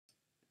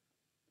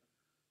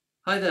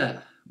Hi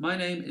there, my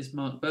name is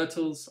Mark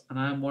Birtles and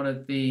I'm one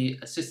of the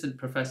assistant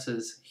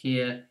professors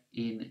here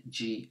in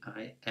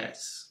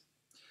GIS.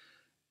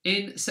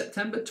 In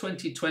September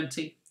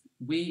 2020,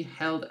 we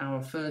held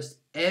our first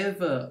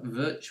ever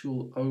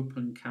virtual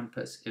open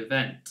campus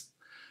event.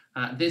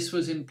 This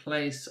was in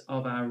place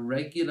of our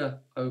regular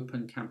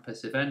open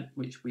campus event,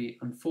 which we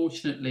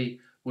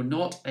unfortunately were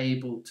not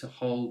able to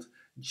hold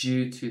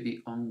due to the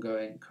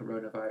ongoing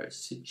coronavirus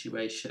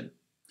situation.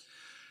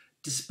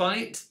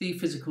 Despite the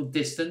physical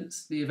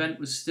distance, the event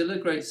was still a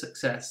great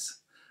success,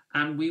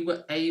 and we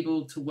were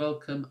able to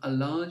welcome a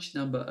large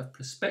number of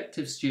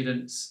prospective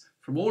students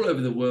from all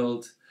over the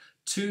world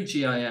to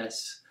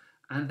GIS,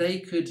 and they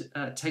could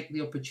take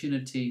the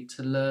opportunity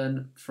to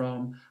learn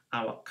from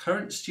our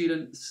current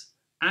students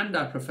and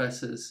our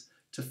professors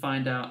to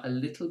find out a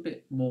little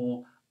bit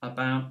more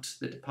about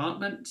the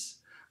department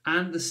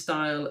and the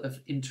style of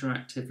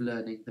interactive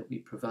learning that we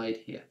provide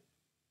here.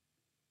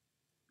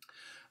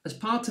 As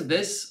part of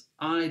this,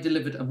 I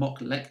delivered a mock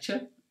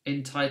lecture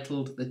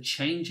entitled The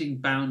Changing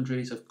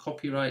Boundaries of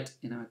Copyright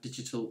in Our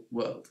Digital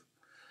World.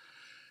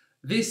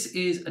 This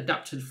is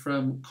adapted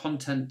from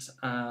content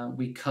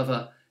we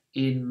cover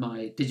in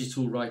my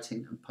digital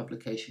writing and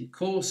publication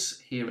course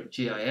here at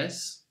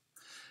GIS.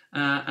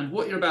 And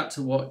what you're about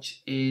to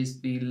watch is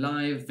the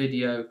live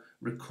video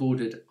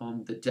recorded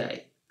on the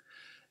day.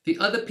 The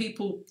other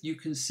people you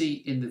can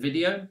see in the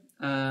video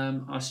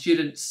are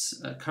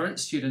students, current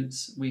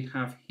students we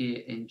have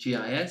here in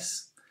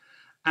GIS,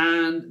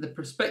 and the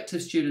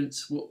prospective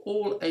students were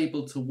all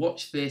able to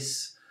watch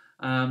this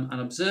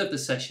and observe the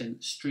session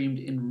streamed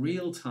in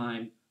real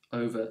time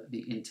over the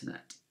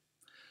internet.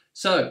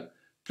 So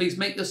please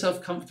make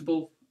yourself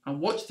comfortable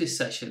and watch this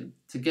session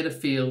to get a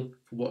feel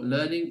for what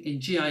learning in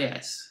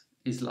GIS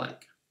is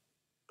like.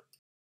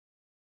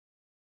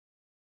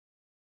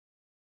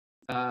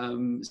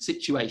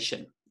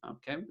 Situation.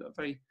 Okay, we've got a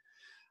very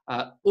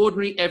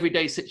ordinary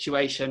everyday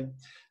situation,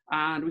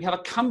 and we have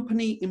a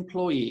company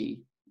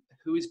employee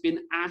who has been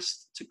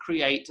asked to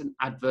create an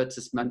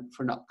advertisement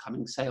for an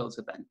upcoming sales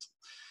event.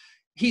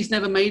 He's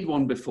never made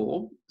one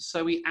before,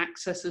 so he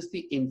accesses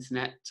the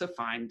internet to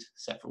find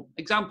several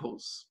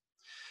examples.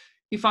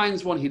 He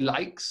finds one he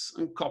likes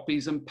and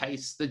copies and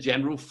pastes the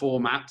general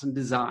format and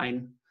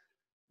design.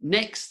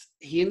 Next,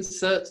 he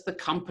inserts the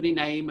company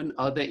name and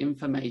other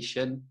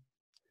information.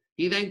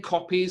 He then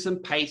copies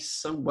and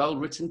pastes some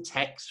well-written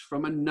text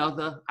from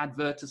another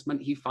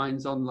advertisement he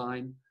finds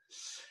online.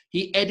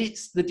 He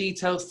edits the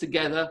details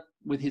together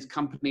with his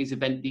company's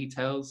event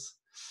details.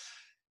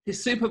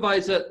 His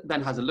supervisor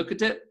then has a look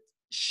at it.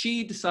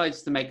 She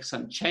decides to make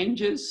some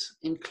changes,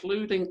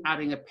 including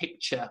adding a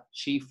picture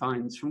she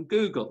finds from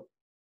Google.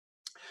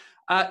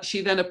 She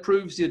then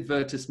approves the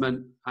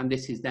advertisement, and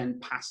this is then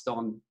passed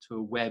on to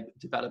a web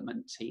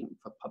development team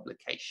for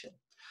publication.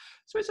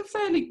 So it's a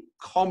fairly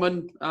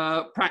common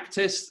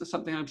practice,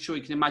 something I'm sure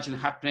you can imagine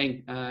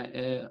happening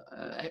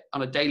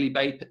on a daily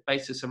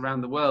basis around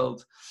the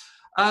world.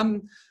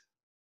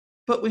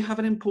 But we have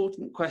an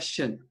important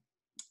question.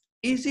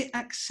 Is it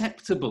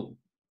acceptable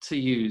to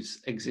use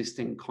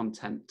existing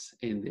content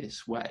in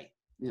this way?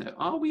 You know,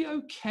 are we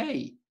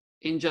okay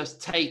in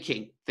just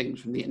taking things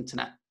from the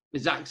internet?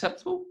 Is that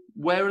acceptable?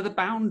 Where are the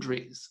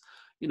boundaries?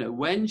 You know,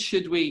 when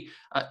should we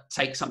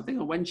take something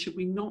or when should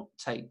we not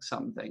take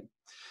something?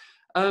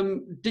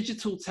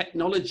 Digital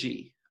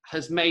technology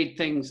has made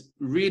things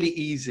really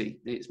easy.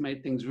 It's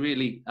made things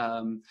really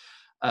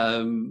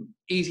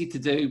easy to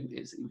do.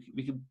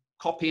 We can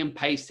copy and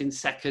paste in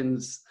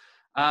seconds.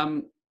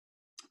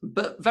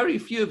 But very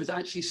few of us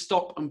actually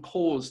stop and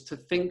pause to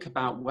think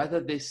about whether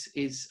this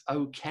is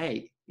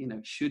okay. You know,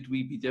 should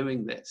we be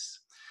doing this?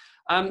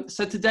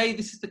 So today,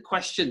 this is the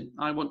question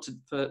I want to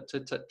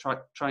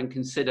try and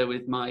consider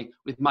with my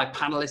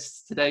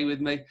panelists today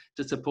with me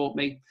to support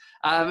me.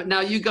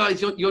 Now, you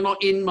guys, you're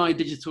not in my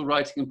digital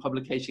writing and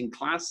publication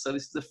class, so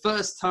this is the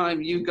first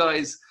time you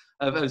guys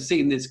have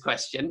seen this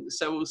question.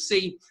 So we'll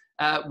see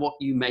what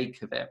you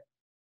make of it.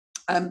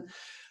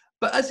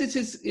 But as it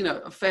is, you know,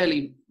 a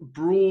fairly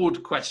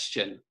broad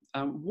question,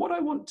 what I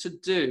want to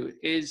do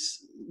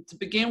is, to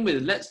begin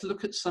with, let's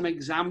look at some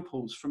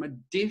examples from a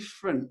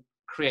different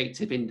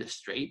creative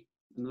industry,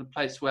 in a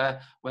place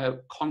where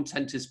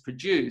content is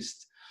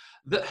produced,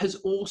 that has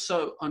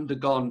also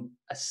undergone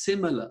a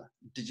similar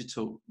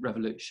digital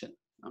revolution.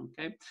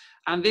 Okay,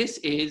 and this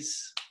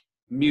is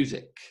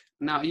music.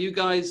 Now, are you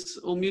guys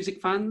all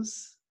music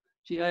fans,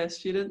 GIS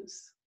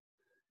students?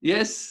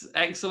 Yes,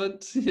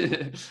 excellent.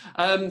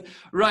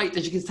 Right,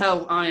 as you can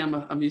tell, I am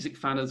a music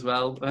fan as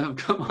well. I've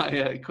got my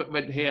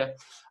equipment here.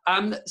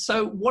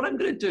 So what I'm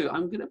going to do,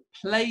 I'm going to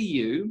play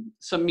you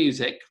some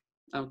music.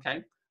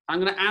 Okay, I'm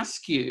going to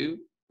ask you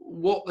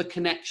what the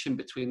connection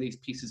between these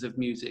pieces of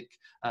music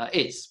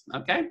is.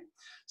 Okay,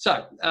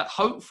 so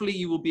hopefully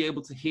you will be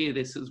able to hear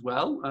this as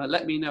well.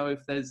 Let me know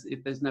if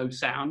there's no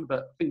sound,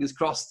 but fingers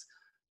crossed,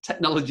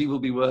 technology will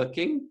be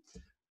working.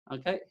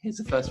 Okay, here's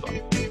the first one.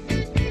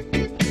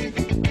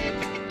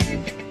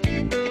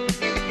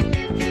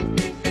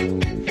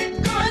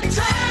 Good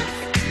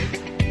times,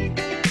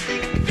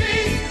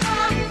 these are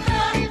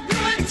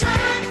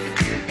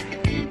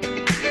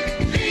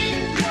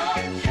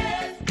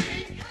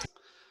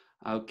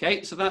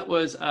Okay, so that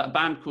was a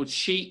band called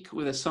Chic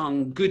with a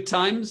song Good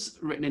Times,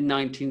 written in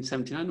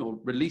 1979, or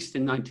released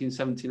in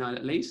 1979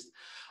 at least.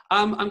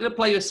 I'm going to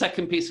play you a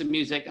second piece of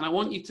music, and I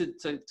want you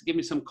to give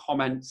me some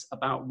comments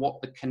about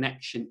what the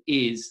connection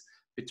is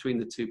between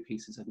the two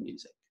pieces of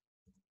music.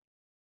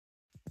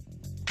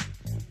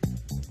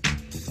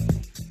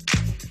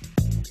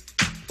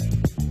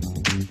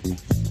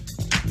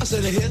 I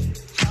said a hip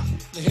hop,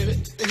 the hip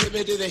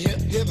it to the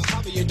hip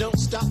hop, you don't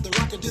stop the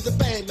rocket to the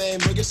bang bang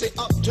boogie. Say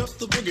up jump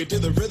the boogie to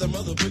the rhythm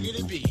of the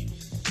boogie beat.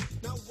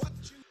 Now what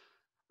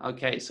you...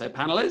 Okay, so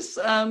panelists,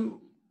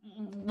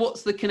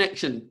 what's the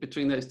connection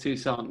between those two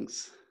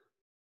songs?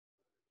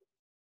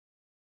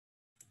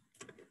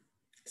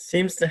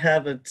 Seems to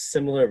have a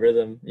similar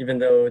rhythm, even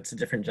though it's a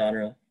different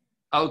genre.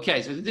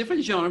 Okay, so it's a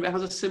different genre, but it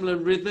has a similar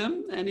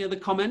rhythm. Any other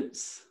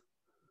comments?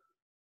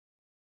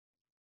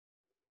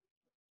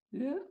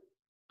 Yeah.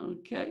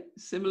 Okay,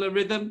 similar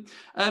rhythm.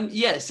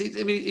 Yes,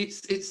 I mean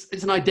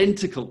it's an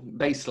identical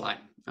bass line.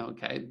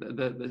 Okay,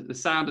 the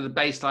sound of the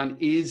bass line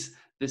is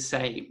the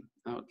same.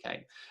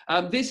 Okay,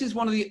 this is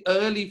one of the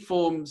early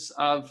forms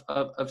of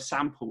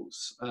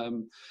samples.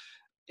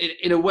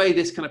 In a way,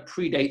 this kind of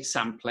predates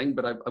sampling,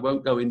 but I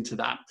won't go into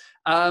that.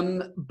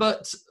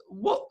 But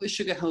what the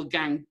Sugar Hill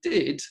Gang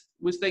did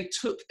was they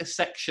took a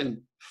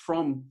section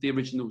from the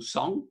original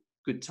song,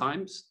 Good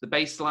Times, the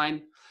bass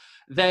line,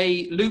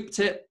 they looped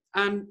it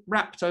and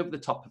rapped over the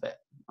top of it,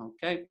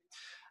 okay?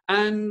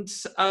 And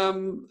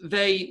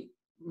they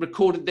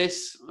recorded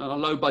this on a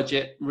low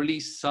budget,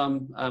 released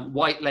some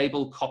white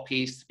label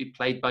copies to be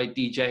played by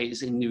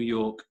DJs in New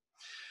York.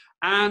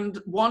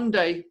 And one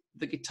day,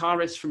 the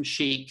guitarist from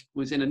Chic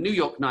was in a New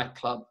York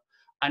nightclub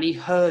and he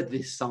heard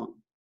this song.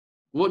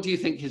 What do you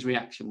think his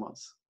reaction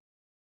was?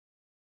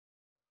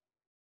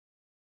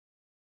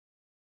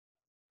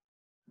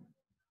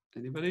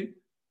 Anybody?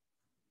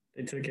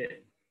 They took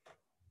it.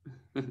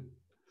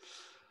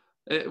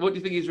 What do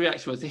you think his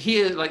reaction was to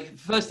hear, like,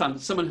 first time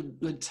someone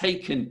had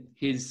taken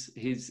his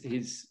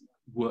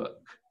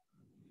work?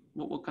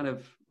 What kind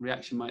of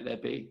reaction might there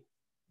be?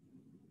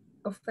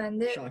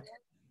 Offended.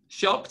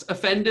 Shocked,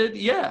 offended,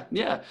 yeah.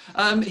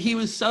 He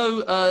was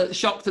so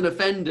shocked and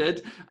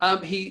offended,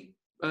 he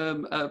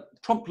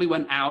promptly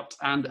went out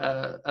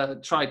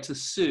and tried to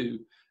sue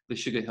the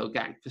Sugar Hill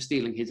Gang for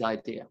stealing his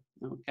idea.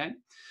 Okay.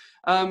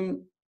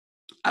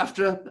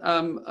 After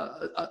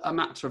a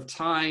matter of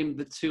time,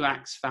 the two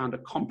acts found a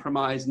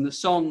compromise, and the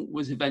song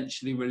was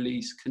eventually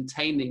released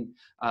containing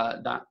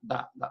that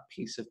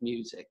piece of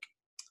music.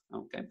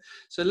 Okay,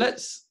 so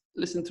let's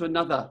listen to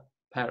another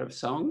pair of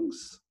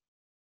songs.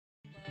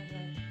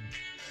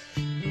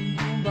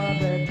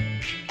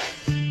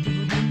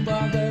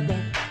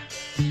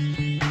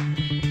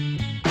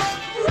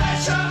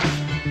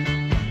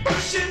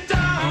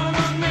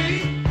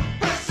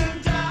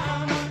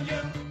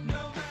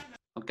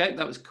 Okay,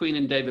 that was Queen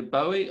and David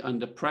Bowie,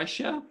 Under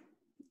Pressure.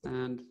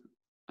 And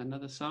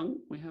another song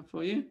we have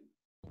for you.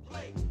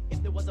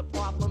 If there was a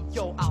problem,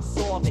 yo, I'll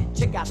solve it.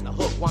 Check out the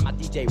hook while my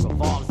DJ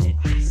revolves it.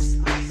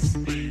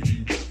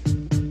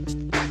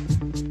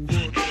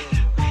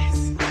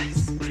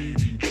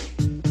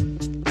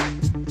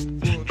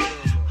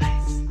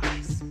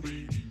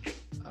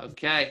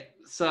 Okay,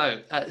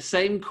 so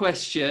same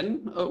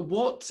question.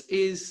 What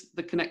is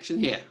the connection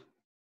here?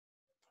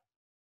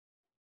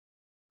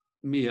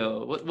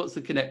 Mio, what's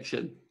the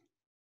connection?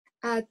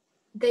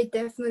 They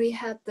definitely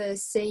have the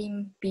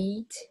same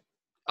beat.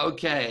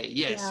 Okay,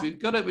 yes, Yeah. we've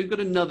got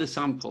another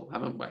sample,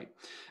 haven't we?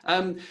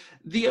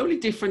 The only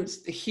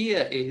difference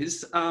here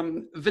is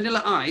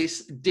Vanilla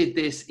Ice did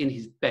this in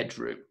his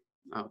bedroom.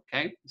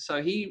 Okay,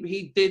 so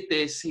he did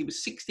this. He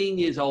was 16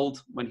 years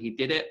old when he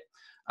did it,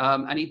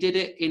 and he did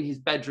it in his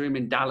bedroom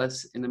in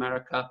Dallas, in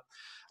America.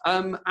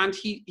 And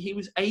he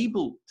was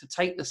able to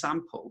take the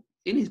sample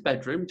in his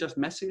bedroom, just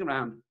messing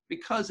around,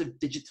 because of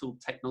digital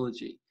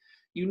technology.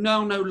 You no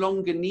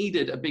longer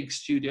needed a big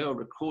studio or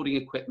recording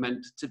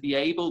equipment to be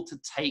able to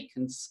take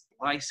and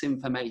splice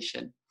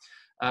information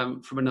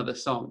from another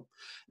song.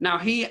 Now,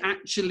 he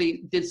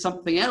actually did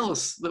something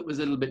else that was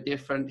a little bit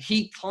different.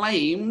 He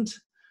claimed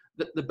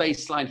that the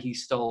bass line he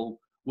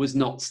stole was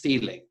not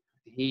stealing.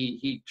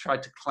 He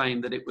tried to claim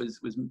that it was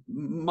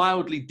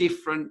mildly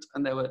different,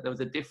 and there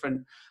was a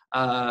different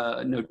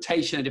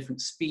notation, a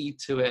different speed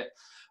to it.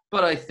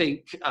 But I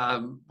think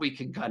we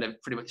can kind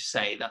of pretty much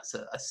say that's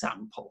a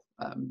sample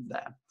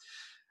there.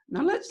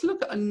 Now let's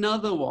look at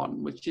another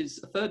one, which is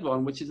a third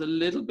one, which is a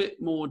little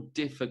bit more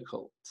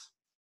difficult.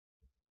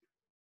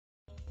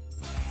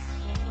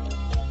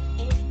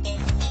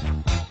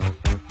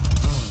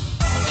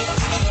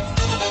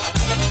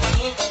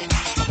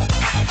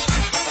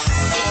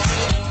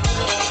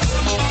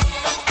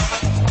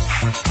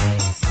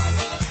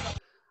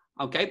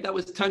 Okay, that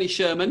was Tony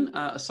Sherman,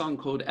 a song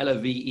called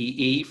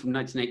L-O-V-E-E from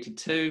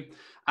 1982.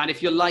 And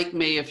if you're like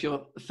me, if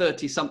you're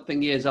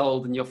 30-something years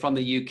old and you're from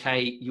the UK,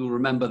 you'll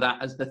remember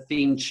that as the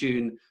theme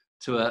tune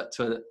to a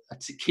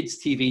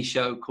kids' TV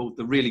show called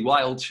The Really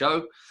Wild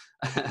Show,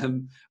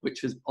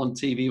 which was on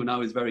TV when I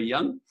was very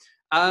young.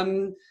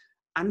 And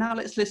now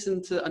let's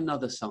listen to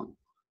another song.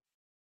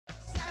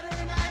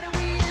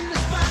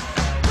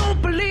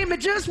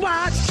 just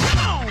watch. Come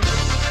on.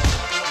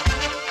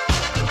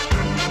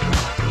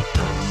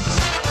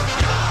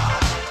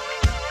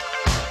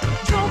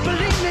 Don't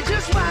believe me,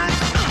 just watch.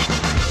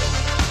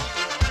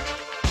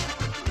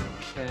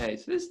 Okay,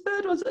 so this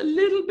third one's a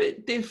little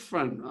bit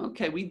different.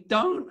 Okay,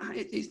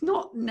 it's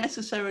not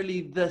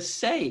necessarily the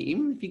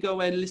same. If you go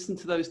away and listen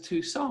to those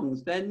two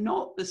songs, they're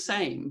not the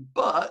same,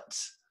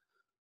 but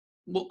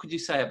what could you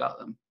say about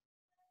them?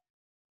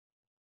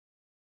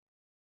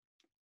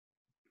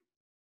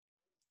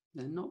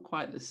 They're not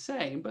quite the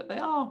same, but they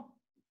are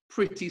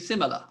pretty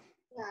similar.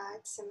 Yeah,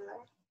 it's similar.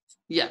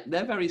 Yeah,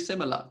 they're very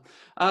similar.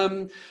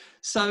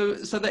 So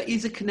there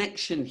is a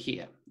connection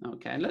here.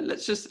 Okay,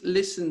 let's just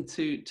listen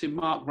to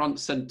Mark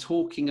Ronson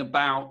talking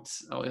about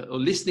or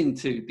listening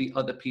to the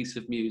other piece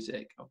of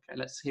music. Okay,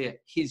 let's hear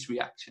his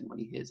reaction when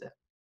he hears it.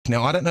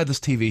 Now, I don't know this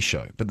TV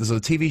show, but there's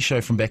a TV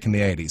show from back in the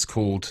 80s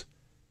called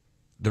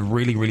The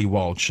Really, Really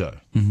Wild Show.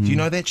 Mm-hmm. Do you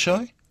know that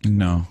show?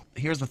 No.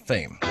 Here's the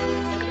theme.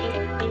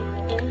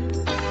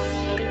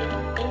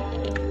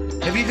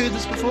 Have you heard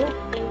this before?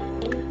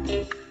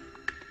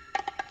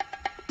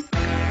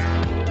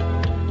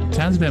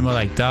 Sounds a bit more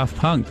like Daft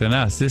Punk than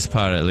us, this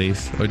part at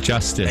least. Or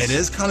Justice. It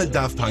is kind of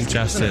Daft Punk.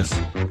 Justice.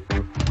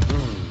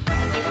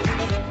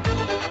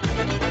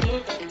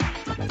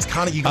 It's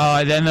kind of you.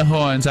 Oh, then the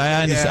horns.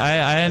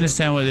 I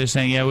understand what they're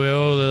saying. Yeah, we're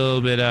all a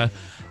little bit.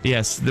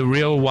 Yes, The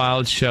Real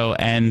Wild Show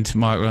and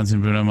Mark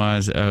Ronson, Bruno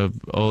Mars are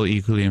all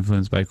equally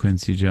influenced by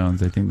Quincy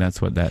Jones. I think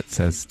that's what that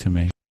says to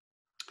me.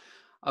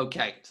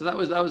 Okay, so that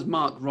was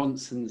Mark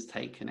Ronson's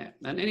take on it,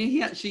 and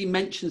he actually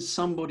mentions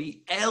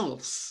somebody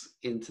else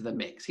into the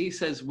mix. He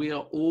says we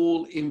are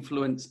all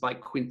influenced by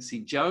Quincy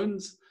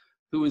Jones,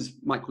 who was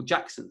Michael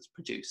Jackson's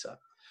producer.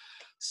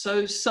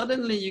 So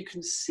suddenly you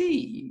can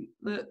see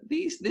that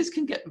this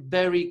can get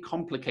very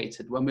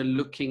complicated when we're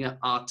looking at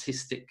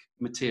artistic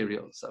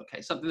materials.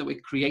 Okay, something that we're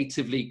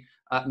creatively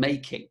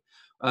making.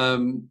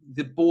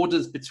 The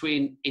borders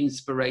between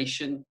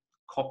inspiration,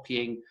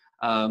 copying,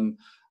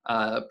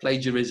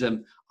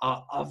 plagiarism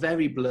are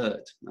very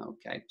blurred.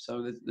 Okay,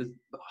 so there's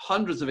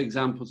hundreds of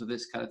examples of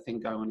this kind of thing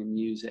going on in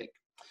music.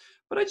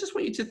 But I just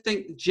want you to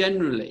think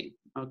generally.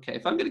 Okay,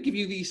 if I'm going to give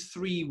you these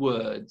three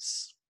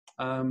words,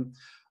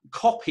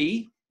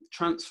 copy,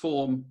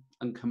 transform,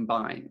 and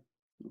combine.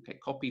 Okay,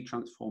 copy,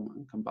 transform,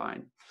 and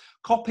combine.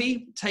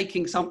 Copy,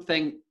 taking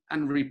something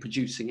and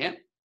reproducing it,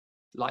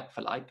 like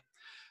for like.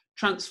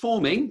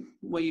 Transforming,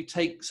 where you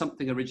take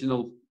something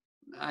original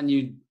and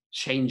you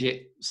change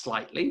it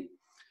slightly.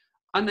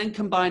 And then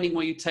combining,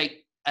 where you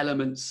take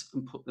elements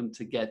and put them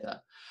together.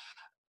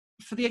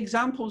 For the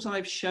examples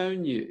I've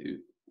shown you,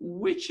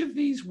 which of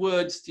these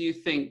words do you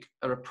think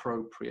are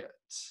appropriate?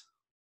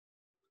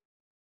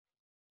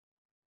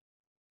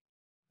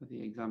 For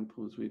the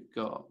examples we've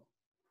got,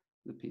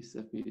 the piece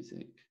of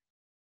music.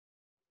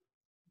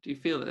 Do you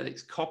feel that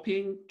it's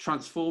copying,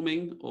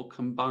 transforming, or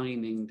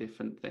combining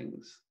different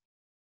things?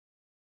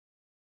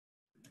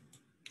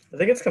 I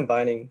think it's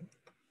combining.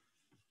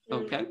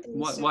 Okay,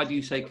 why do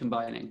you say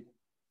combining?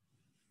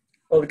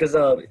 Well, because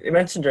you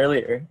mentioned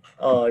earlier,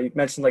 you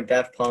mentioned like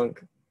Daft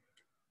Punk.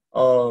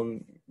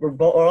 We're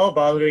all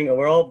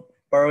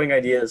borrowing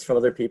ideas from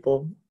other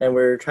people, and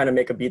we're trying to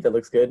make a beat that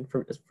looks good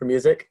for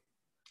music.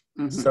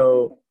 Mm-hmm.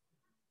 So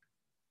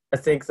I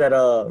think that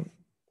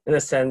in a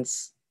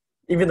sense,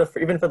 even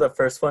for the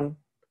first one,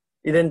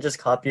 he didn't just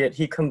copy it.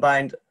 He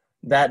combined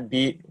that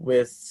beat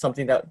with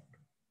something that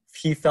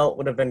he felt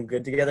would have been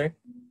good together.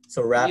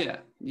 So rap.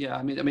 Yeah.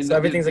 I mean, so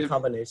everything's a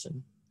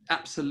combination.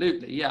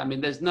 Absolutely, yeah. I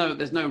mean, there's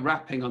no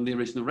rapping on the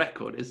original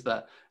record, is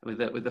there?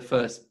 With the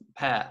first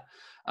pair.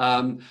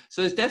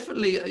 So there's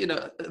definitely,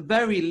 at the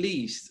very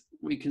least,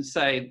 we can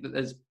say that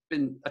there's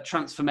been a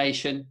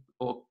transformation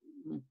or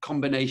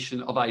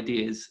combination of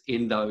ideas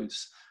in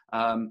those.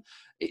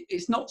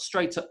 It's not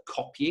straight up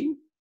copying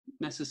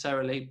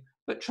necessarily,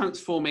 but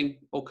transforming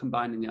or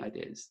combining the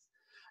ideas.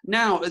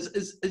 Now,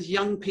 as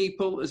young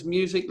people, as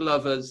music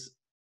lovers,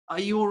 are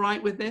you all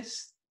right with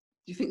this?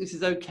 Do you think this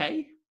is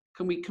okay?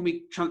 Can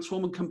we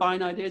transform and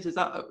combine ideas? Is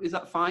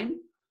that fine?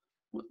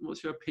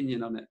 What's your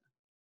opinion on it?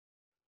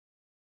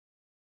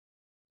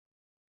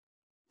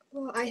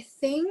 Well, I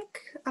think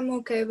I'm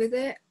okay with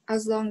it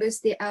as long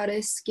as the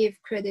artists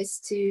give credits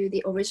to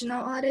the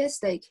original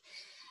artist, like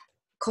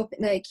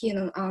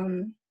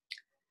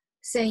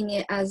saying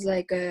it as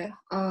like a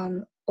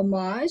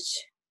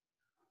homage.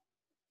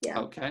 Yeah.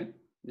 Okay.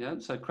 Yeah.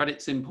 So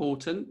credit's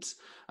important.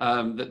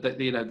 That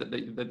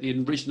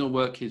the original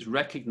work is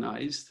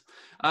recognised.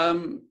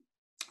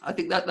 I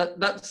think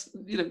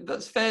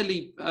that's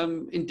fairly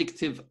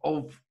indicative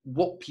of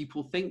what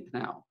people think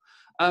now.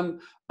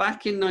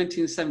 Back in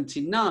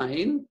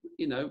 1979,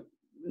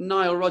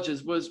 Nile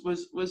Rodgers was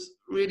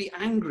really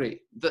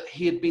angry that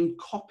he had been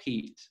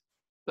copied.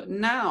 But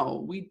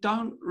now we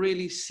don't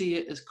really see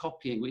it as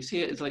copying. We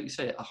see it as, like you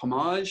say, a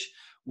homage.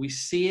 We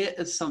see it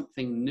as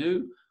something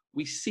new.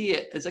 We see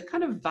it as a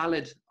kind of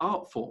valid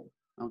art form.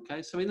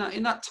 Okay, so in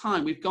that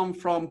time, we've gone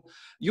from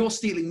you're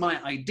stealing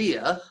my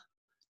idea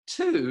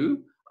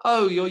to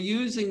oh, you're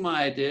using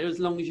my idea, as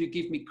long as you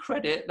give me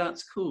credit,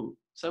 that's cool.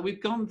 So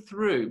we've gone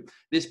through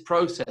this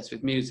process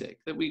with music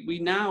that we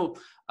now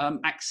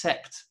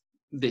accept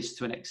this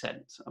to an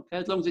extent. Okay,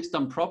 as long as it's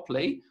done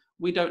properly,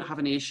 we don't have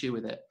any issue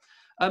with it.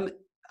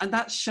 And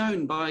that's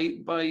shown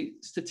by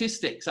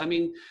statistics. I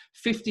mean,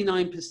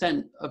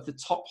 59% of the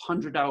top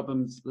 100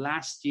 albums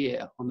last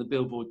year on the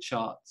Billboard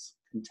charts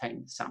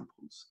contained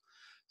samples.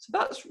 So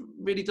that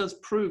really does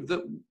prove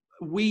that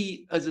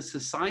we as a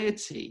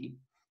society,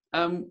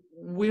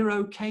 we're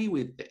okay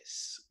with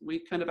this. We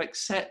kind of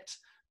accept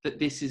that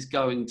this is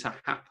going to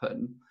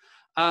happen.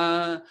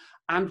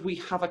 And we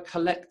have a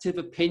collective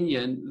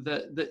opinion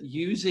that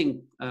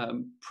using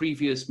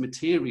previous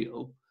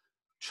material,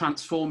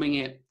 transforming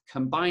it,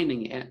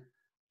 combining it,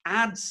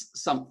 adds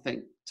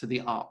something to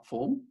the art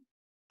form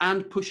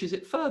and pushes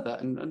it further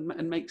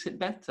and makes it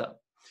better.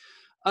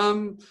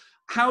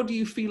 How do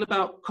you feel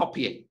about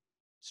copying?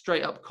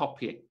 Straight up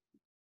copying.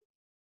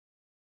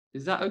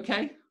 Is that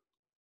okay?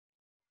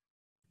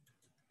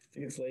 I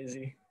think it's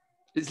lazy.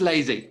 It's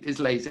lazy. It's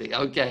lazy.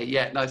 Okay,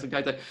 yeah, nice.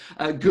 Okay,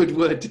 a good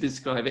word to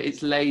describe it.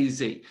 It's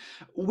lazy.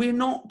 We're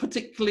not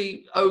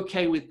particularly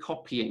okay with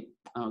copying.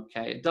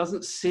 Okay, it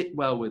doesn't sit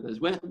well with us.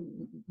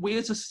 We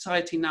as a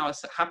society now are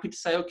happy to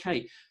say,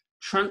 okay,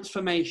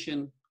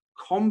 transformation,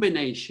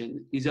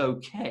 combination is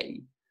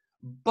okay,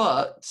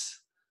 but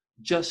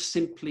just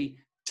simply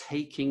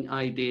taking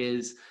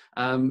ideas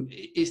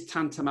is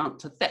tantamount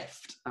to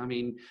theft. I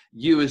mean,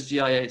 you as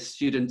GIS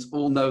students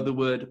all know the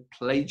word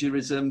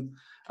plagiarism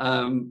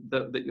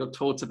that you're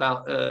taught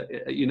about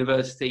at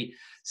university.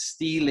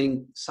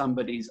 Stealing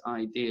somebody's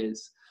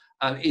ideas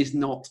is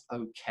not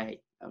okay.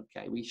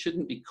 Okay, we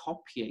shouldn't be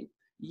copying.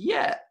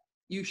 Yeah,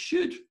 you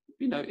should.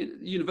 You know,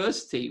 at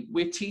university,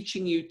 we're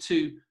teaching you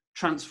to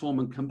transform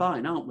and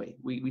combine, aren't we?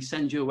 We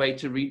send you away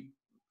to read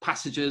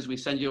passages, we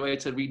send you away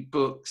to read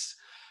books.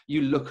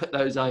 You look at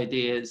those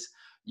ideas,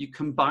 you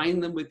combine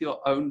them with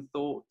your own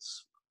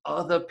thoughts,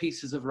 other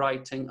pieces of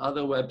writing,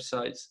 other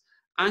websites,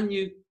 and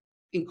you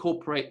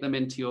incorporate them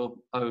into your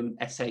own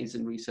essays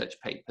and research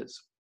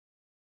papers.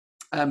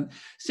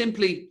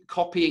 Simply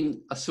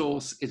copying a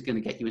source is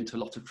going to get you into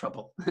a lot of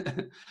trouble.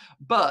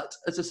 But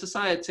as a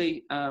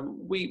society,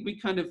 we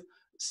kind of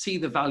see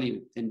the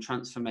value in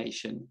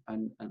transformation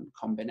and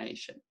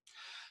combination.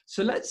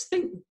 So let's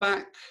think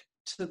back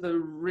to the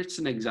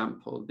written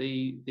example,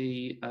 the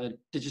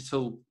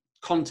digital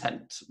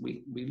content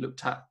we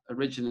looked at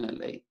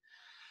originally.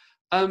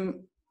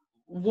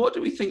 What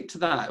do we think to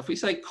that? If we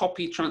say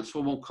copy,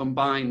 transform, or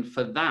combine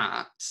for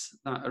that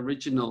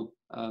original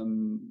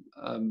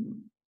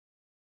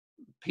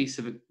piece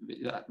of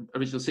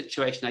original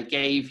situation I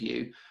gave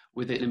you,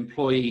 with an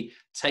employee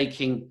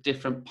taking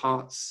different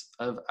parts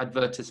of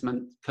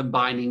advertisement,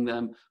 combining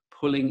them,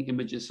 pulling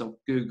images of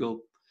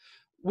Google,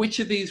 which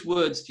of these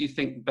words do you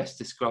think best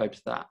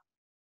describes that?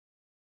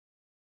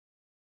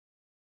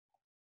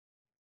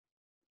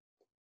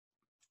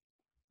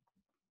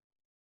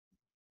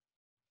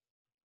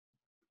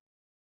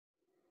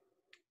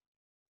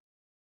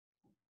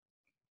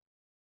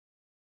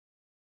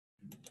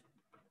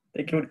 I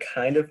think it would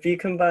kind of be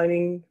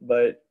combining,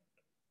 but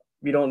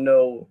we don't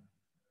know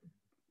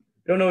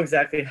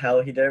exactly how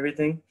he did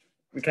everything.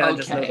 We kind of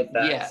just know the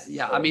facts.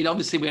 Yeah. So. I mean,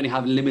 obviously we only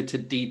have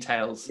limited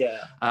details.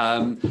 Yeah.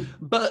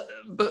 But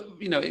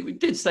you know, it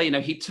did say, you know,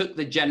 he took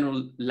the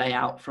general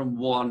layout from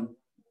one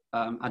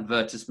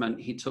advertisement.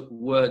 He took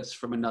words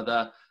from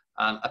another.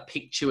 A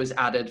picture was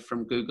added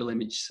from Google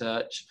image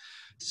search.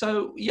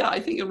 So yeah, I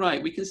think you're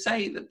right. We can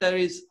say that there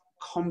is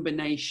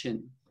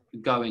combination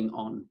going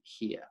on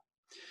here.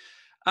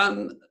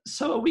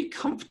 So are we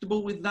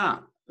comfortable with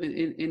that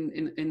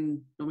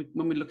when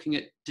we're looking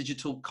at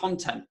digital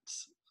content?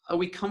 Are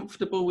we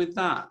comfortable with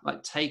that?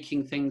 Like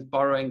taking things,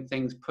 borrowing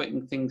things,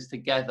 putting things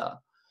together.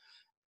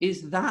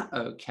 Is that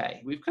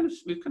okay? We've kind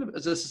of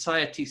as a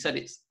society said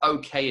it's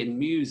okay in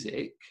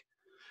music.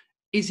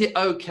 Is it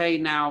okay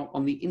now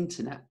on the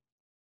internet?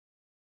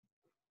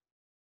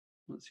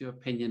 What's your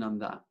opinion on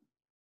that?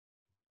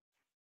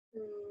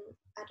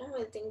 I don't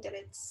really think that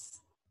it's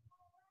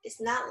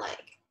not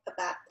like a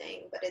bad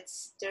thing, but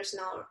there's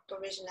no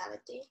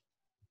originality.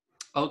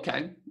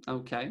 Okay.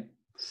 So,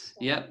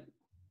 Yeah.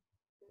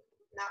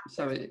 Not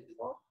so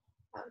people,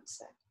 I would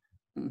say.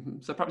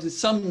 So perhaps in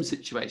some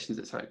situations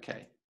it's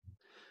okay.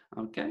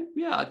 Okay.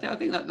 Yeah, I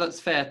think that's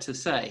fair to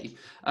say.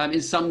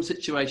 In some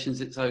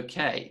situations it's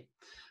okay.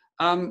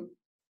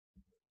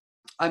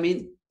 I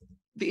mean,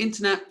 the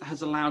internet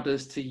has allowed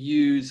us to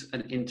use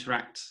and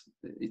interact,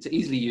 to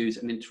easily use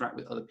and interact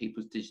with other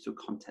people's digital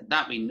content.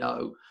 That we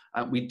know.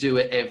 We do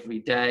it every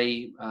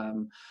day.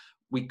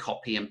 We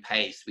copy and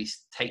paste. We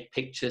take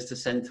pictures to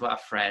send to our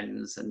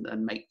friends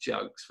and make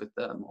jokes with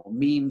them, or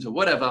memes or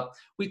whatever.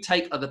 We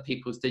take other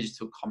people's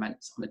digital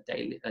comments on a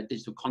daily,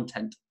 digital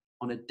content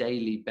on a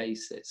daily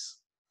basis.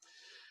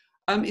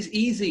 It's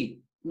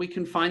easy. We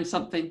can find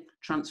something,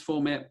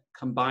 transform it,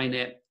 combine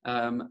it,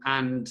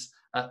 and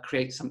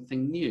create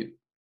something new.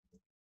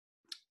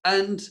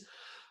 And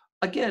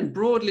again,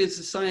 broadly as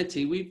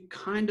society, we've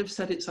kind of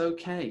said it's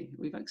okay.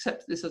 We've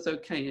accepted this as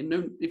okay. And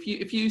no,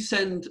 if you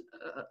send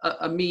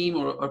a meme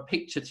or a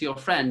picture to your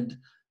friend,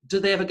 do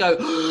they ever go,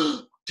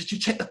 oh, did you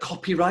check the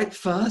copyright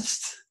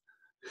first?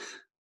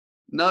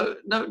 No,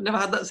 never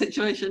had that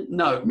situation.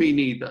 No, me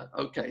neither.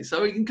 Okay,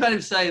 so we can kind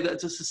of say that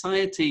as a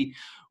society,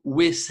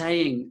 we're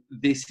saying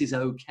this is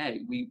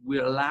okay.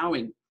 We're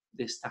allowing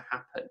this to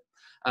happen.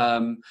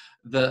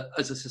 That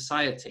as a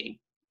society,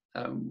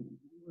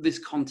 this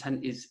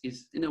content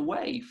is in a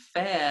way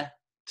fair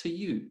to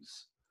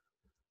use.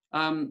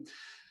 And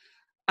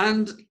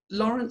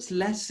Lawrence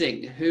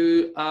Lessig,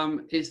 who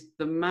is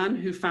the man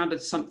who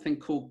founded something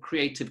called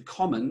Creative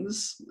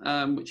Commons,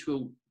 which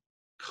we'll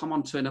come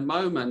on to in a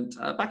moment.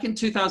 Back in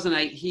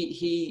 2008,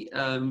 he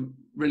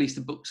released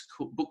a book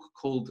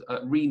called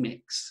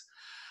Remix.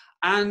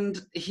 And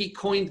he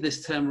coined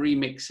this term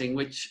remixing,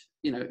 which,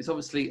 you know, is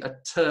obviously a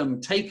term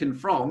taken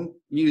from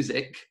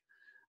music.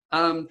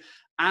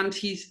 And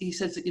he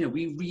says that, you know,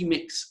 we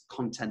remix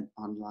content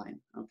online.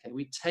 Okay,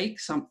 we take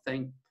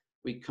something,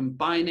 we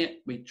combine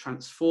it, we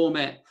transform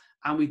it,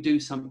 and we do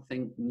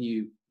something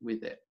new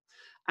with it.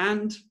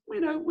 And,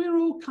 you know, we're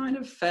all kind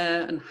of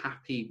fair and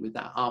happy with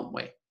that, aren't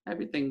we?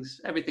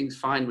 Everything's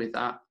fine with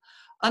that,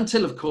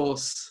 until, of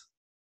course,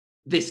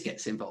 this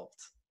gets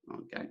involved.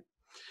 Okay,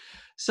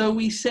 so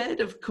we said,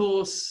 of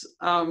course,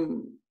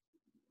 that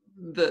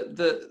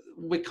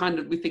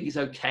we think is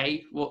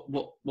okay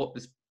what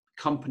this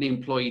company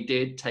employee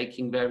did,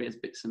 taking various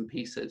bits and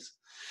pieces.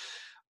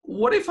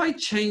 What if I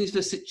change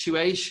the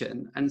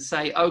situation and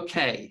say,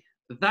 okay,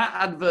 that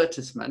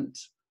advertisement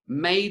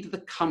made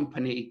the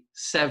company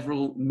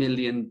several $1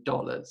 million,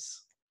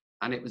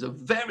 and it was a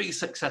very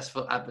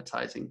successful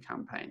advertising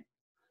campaign?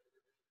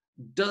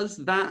 Does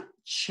that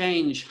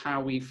change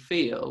how we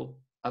feel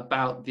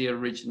about the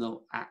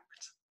original act?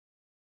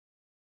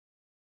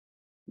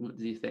 What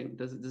do you think?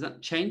 Does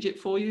that change it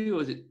for you, or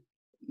does it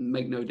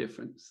make no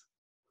difference?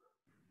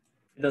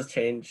 It does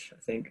change, I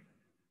think.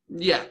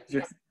 Yeah.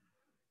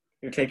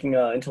 You're taking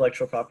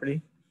intellectual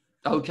property.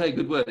 Okay,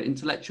 good word.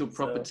 Intellectual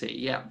property.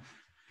 Yeah.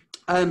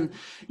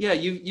 Yeah.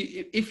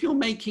 If you're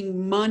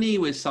making money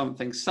with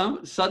something,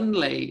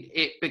 suddenly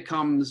it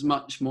becomes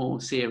much more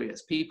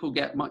serious. People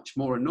get much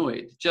more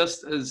annoyed.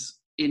 Just as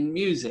in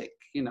music,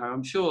 you know,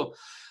 I'm sure,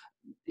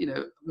 you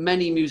know,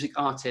 many music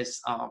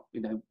artists are, you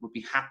know, would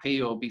be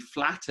happy or be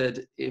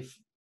flattered if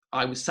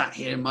I was sat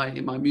here in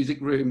my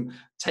music room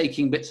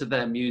taking bits of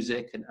their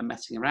music and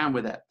messing around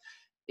with it.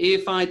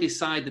 If I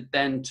decided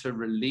then to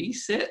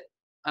release it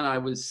and I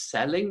was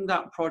selling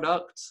that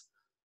product,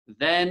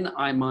 then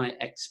I might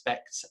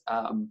expect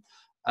a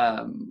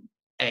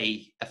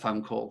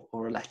phone call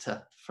or a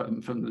letter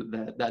from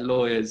their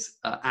lawyers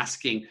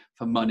asking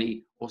for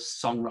money or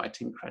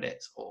songwriting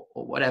credits or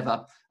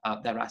whatever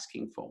they're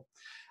asking for.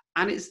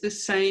 And it's the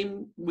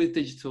same with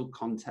digital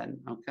content.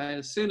 Okay,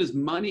 as soon as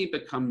money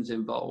becomes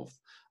involved,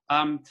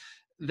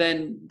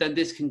 then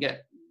this can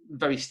get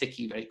very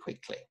sticky very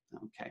quickly.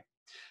 Okay.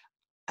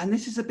 And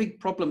this is a big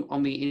problem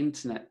on the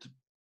internet,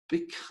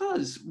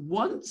 because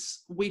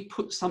once we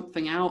put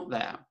something out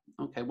there,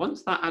 okay,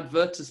 once that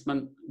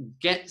advertisement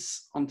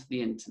gets onto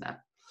the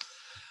internet,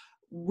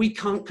 we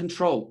can't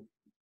control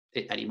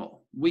it anymore.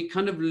 We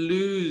kind of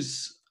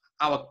lose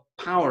our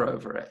power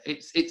over it.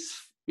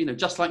 It's you know,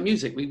 just like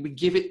music, we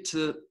give it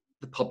to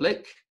the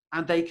public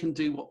and they can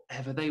do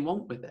whatever they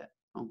want with it.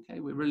 Okay,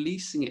 we're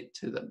releasing it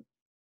to them.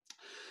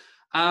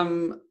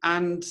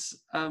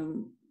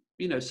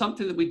 You know,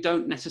 something that we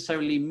don't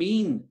necessarily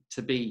mean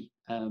to be,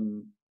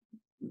 you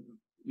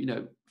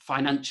know,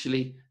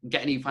 financially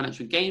get any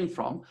financial gain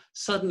from,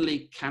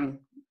 suddenly can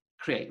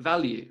create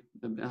value,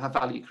 have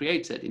value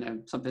created. You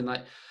know, something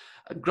like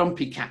a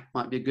grumpy cat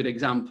might be a good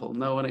example.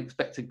 No one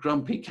expected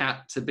Grumpy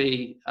Cat to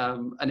be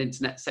an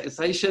internet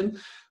sensation,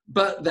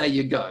 but there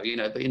you go. You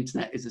know, the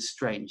internet is a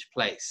strange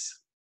place.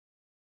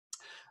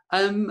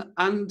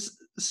 And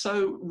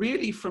so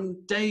really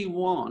from day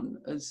one,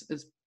 as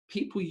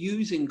people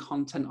using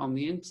content on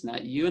the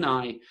internet, you and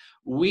I,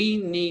 we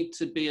need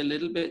to be a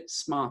little bit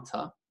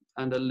smarter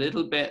and a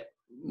little bit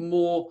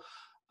more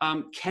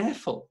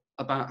careful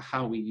about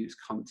how we use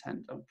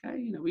content. Okay,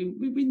 you know,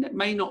 we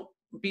may not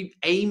be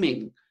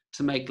aiming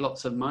to make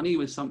lots of money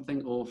with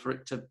something or for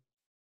it to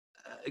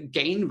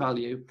gain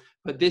value,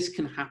 but this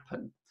can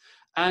happen.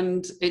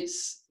 And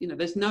it's, you know,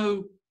 there's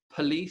no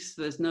police,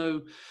 there's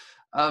no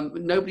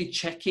nobody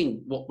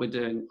checking what we're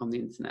doing on the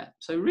internet.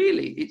 So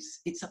really,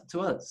 it's up to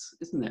us,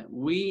 isn't it?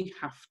 We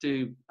have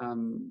to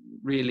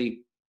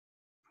really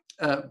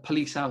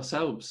police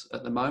ourselves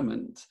at the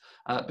moment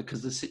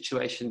because the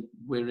situation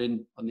we're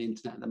in on the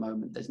internet at the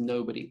moment, there's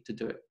nobody to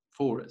do it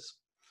for us.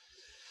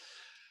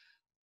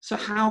 So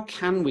how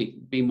can we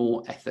be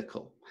more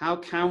ethical? How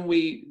can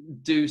we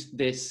do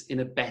this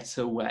in a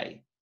better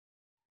way?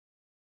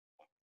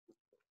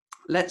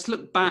 Let's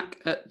look back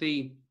at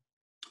the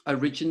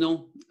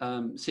original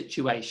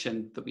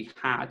situation that we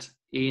had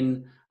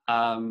in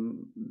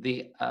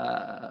the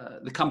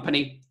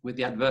company with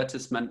the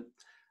advertisement.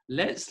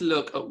 Let's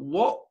look at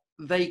what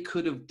they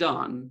could have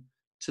done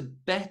to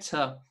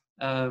better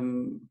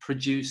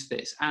produce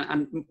this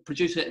and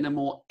produce it in a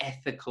more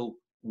ethical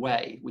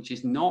way, which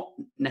is not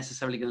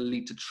necessarily going to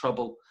lead to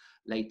trouble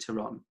later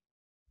on.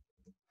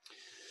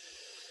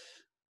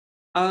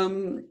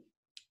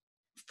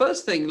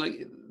 First thing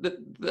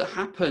that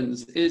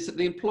happens is that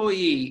the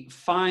employee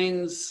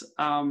finds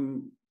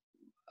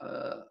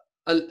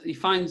he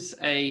finds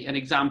an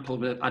example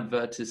of an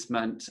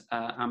advertisement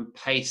and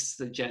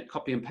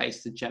copy and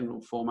paste the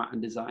general format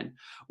and design.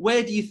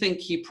 Where do you think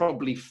he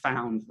probably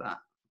found that?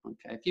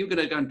 Okay, if you're going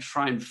to go and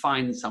try and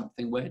find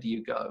something, where do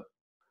you go?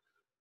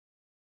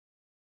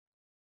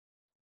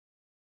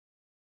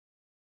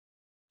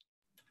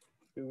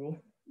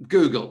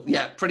 Google,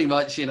 yeah, pretty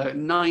much. You know, at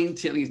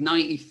least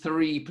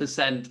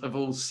 93% of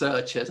all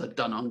searches are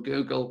done on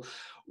Google.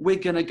 We're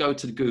going to go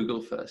to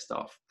Google first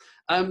off.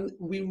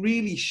 We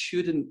really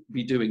shouldn't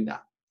be doing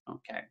that.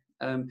 Okay,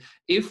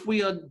 if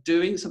we are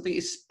doing something,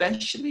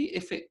 especially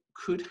if it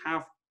could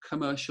have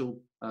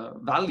commercial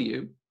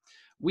value,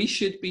 we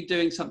should be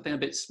doing something a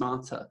bit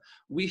smarter.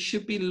 We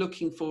should be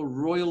looking for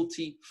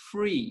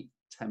royalty-free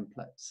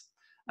templates.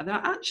 And there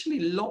are actually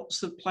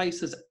lots of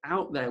places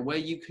out there where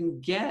you can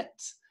get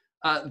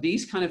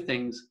these kind of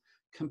things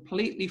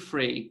completely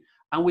free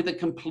and with a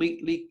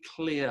completely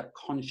clear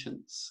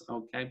conscience,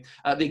 okay?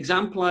 The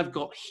example I've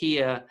got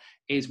here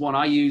is one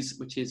I use,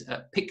 which is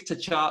a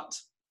PictoChart.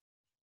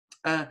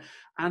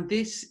 And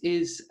this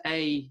is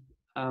a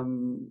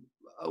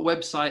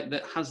website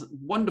that has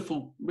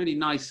wonderful, really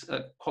nice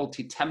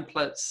quality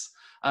templates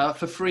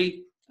for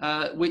free,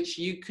 which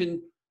you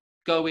can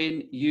go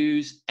in,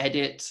 use,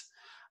 edit,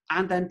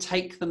 and then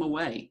take them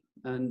away.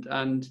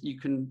 And you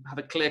can have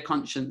a clear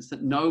conscience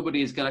that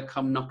nobody is going to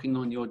come knocking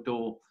on your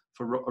door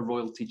for a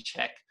royalty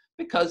check,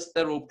 because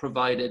they're all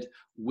provided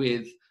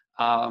with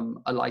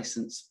a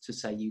license to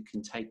say you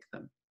can take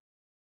them.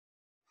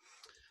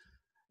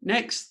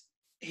 Next,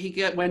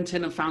 he went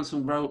in and found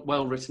some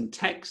well-written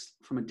text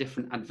from a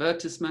different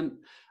advertisement.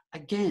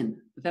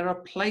 Again, there are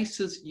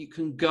places you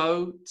can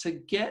go to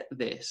get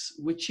this,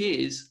 which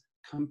is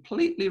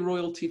completely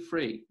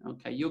royalty-free.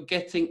 Okay, you're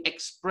getting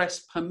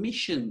express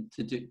permission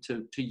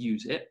to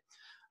use it.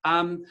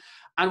 And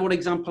one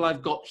example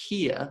I've got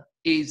here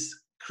is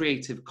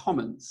Creative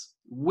Commons,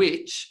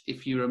 which,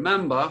 if you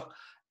remember,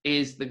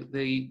 is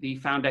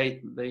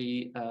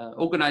the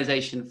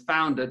organization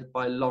founded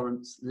by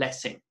Lawrence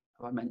Lessig,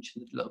 who I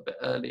mentioned a little bit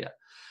earlier.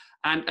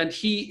 And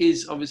he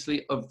is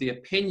obviously of the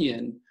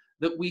opinion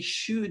that we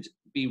should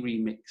be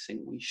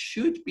remixing, we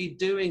should be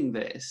doing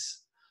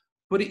this,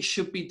 but it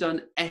should be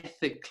done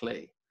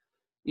ethically.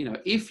 You know,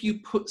 if you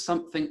put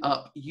something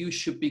up, you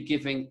should be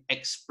giving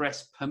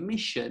express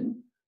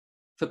permission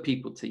for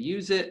people to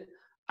use it.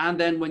 And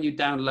then when you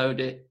download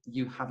it,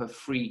 you have a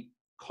free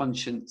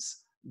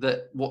conscience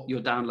that what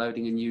you're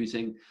downloading and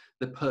using,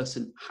 the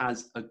person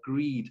has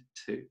agreed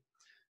to.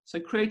 So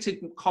Creative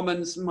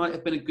Commons might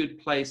have been a good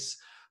place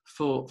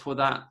for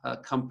that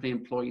company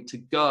employee to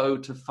go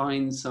to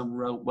find some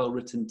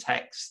well-written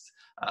text,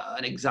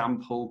 an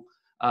example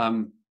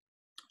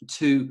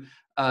to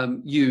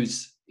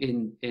use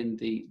in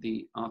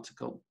the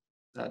article,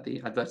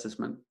 the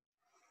advertisement.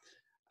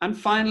 And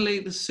finally,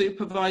 the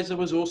supervisor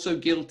was also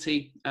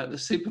guilty. The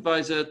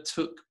supervisor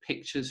took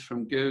pictures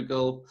from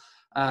Google.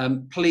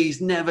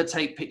 Please never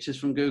take pictures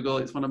from Google.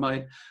 It's one of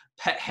my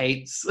pet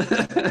hates.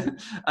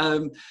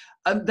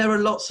 And there are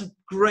lots of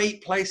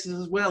great places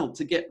as well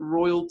to get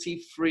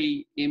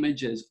royalty-free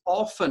images.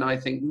 Often, I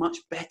think, much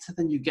better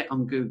than you get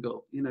on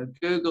Google. You know,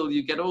 Google,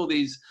 you get all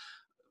these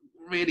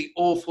really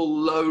awful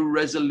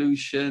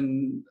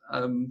low-resolution,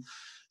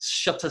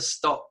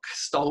 Shutterstock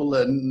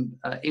stolen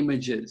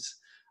images.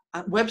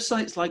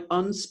 Websites like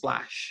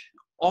Unsplash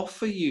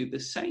offer you the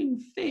same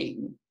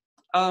thing,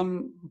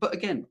 but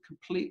again,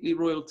 completely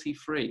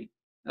royalty-free.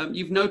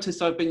 You've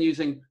noticed I've been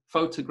using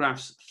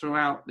photographs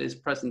throughout this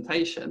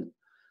presentation.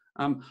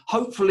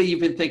 Hopefully you've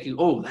been thinking,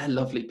 oh, they're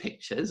lovely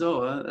pictures,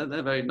 or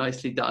they're very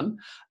nicely done.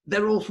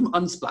 They're all from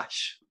Unsplash,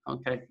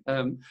 okay?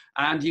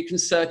 And you can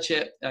search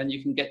it and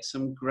you can get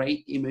some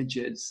great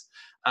images,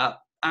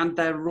 and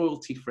they're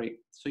royalty-free,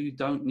 so you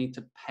don't need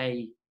to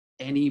pay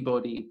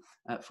anybody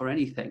for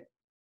anything.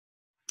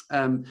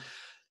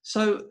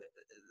 So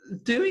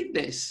doing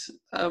this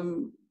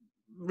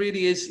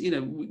really is, you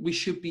know, we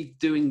should be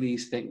doing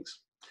these things.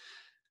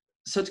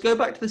 So to go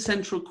back to the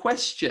central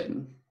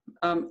question,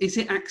 is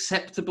it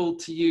acceptable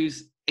to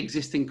use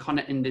existing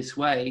content in this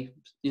way?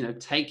 You know,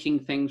 taking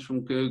things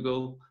from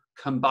Google,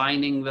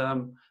 combining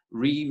them,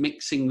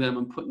 remixing them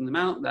and putting them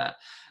out there?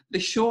 The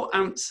short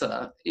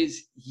answer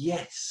is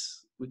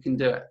yes, we can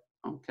do it,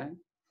 okay?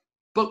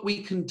 But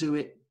we can do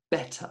it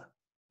better.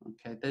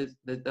 Okay,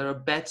 there are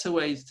better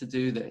ways to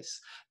do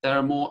this. There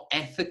are more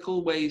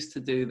ethical ways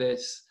to do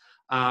this,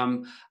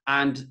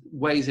 and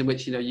ways in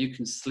which, you know, you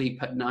can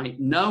sleep at night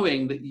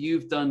knowing that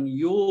you've done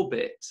your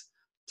bit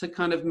to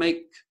kind of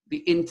make the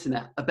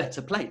internet a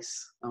better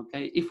place.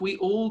 Okay, if we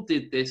all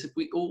did this, if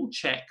we all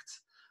checked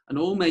and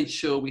all made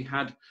sure we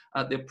had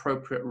the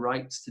appropriate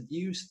rights to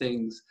use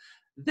things,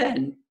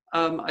 then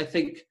I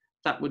think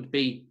that would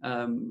be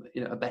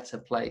a better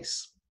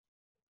place.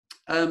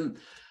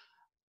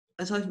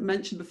 As I've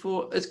mentioned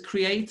before, as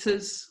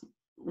creators,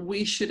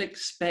 we should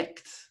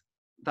expect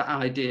that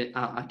our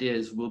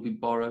ideas will be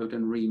borrowed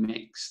and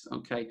remixed.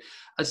 Okay,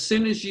 as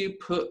soon as you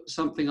put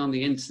something on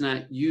the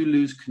internet, you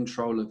lose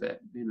control of it.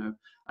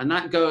 And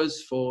that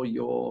goes for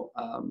your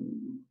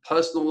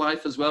personal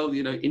life as well.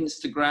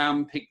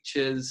 Instagram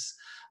pictures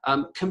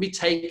can be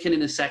taken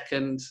in a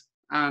second,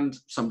 and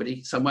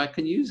somebody somewhere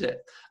can use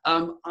it.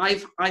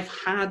 I've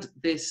had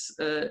this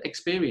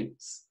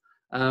experience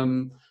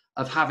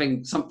of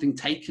having something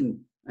taken.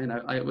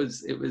 It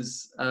was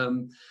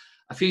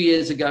a few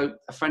years ago.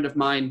 A friend of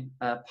mine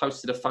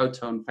posted a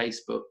photo on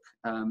Facebook.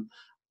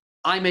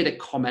 I made a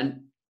comment.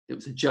 It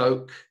was a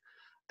joke.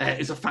 It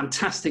was a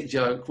fantastic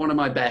joke, one of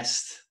my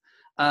best.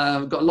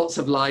 Got lots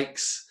of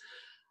likes,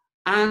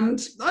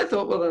 and I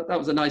thought, well, that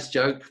was a nice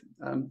joke.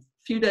 A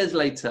few days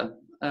later,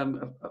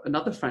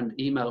 another friend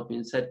emailed me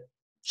and said,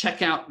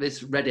 check out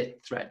this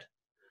Reddit thread.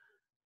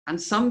 And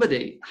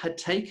somebody had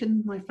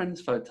taken my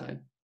friend's photo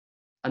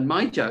and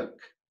my joke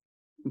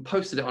and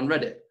posted it on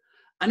Reddit.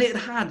 And it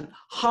had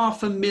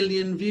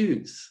 500,000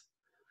 views.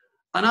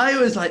 And I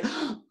was like,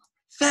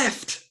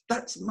 theft,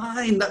 that's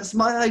mine. That's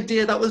my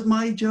idea. That was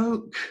my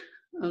joke.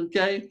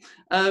 Okay.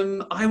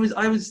 I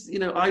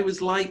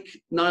was like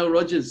Nile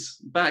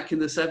Rodgers back in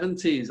the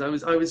 70s. I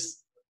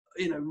was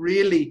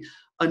really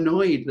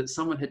annoyed that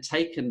someone had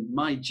taken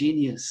my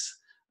genius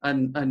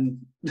and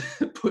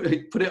put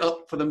it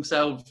up for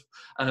themselves.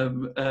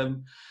 And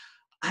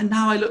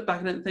now I look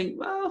back at it and think,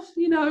 well,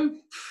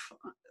 it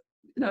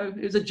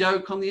was a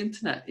joke on the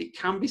internet. It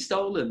can be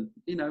stolen.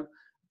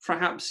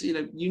 Perhaps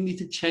you need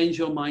to change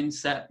your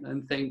mindset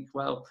and think,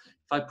 well,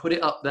 if I put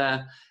it up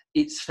there,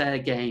 it's fair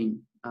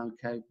game.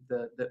 Okay,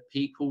 that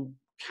people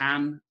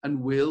can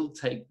and will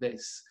take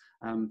this.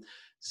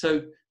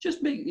 So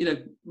just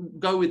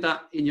go with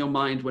that in your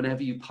mind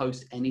whenever you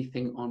post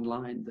anything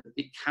online. That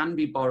it can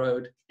be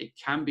borrowed, it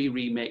can be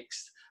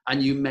remixed,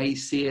 and you may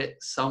see it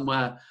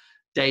somewhere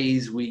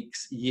days,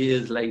 weeks,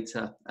 years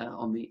later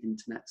on the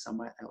internet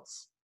somewhere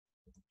else.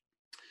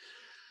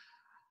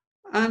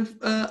 And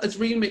as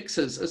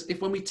remixers,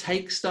 if when we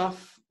take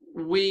stuff,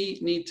 we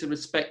need to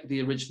respect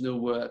the original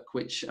work,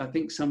 which I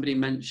think somebody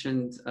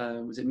mentioned,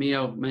 was it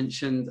Mio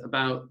mentioned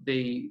about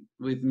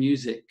with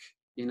music,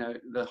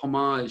 the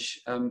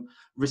homage,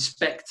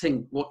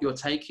 respecting what you're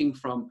taking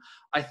from.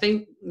 I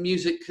think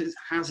music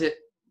has it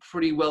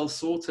pretty well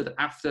sorted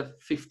after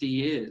 50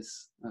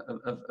 years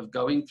of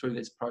going through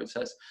this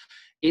process.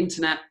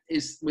 Internet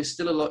we're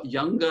still a lot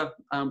younger.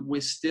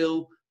 We're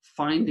still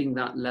finding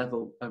that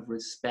level of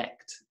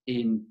respect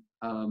in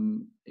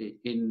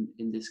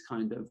this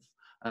kind of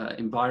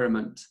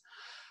environment.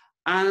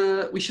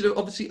 We should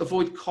obviously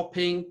avoid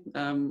copying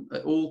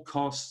at all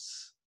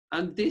costs,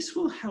 and this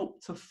will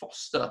help to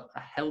foster a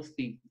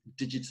healthy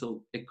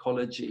digital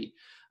ecology.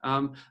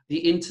 The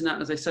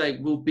internet, as I say,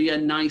 will be a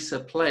nicer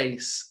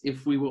place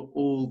if we were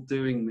all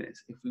doing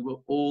this, if we were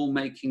all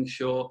making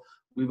sure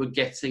we were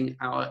getting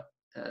our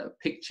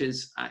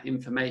pictures, our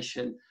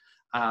information,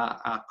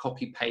 our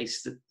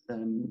copy-paste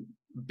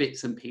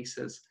bits and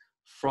pieces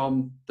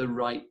from the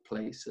right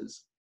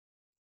places.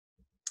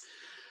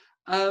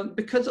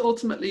 Because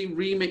ultimately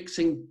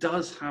remixing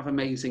does have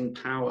amazing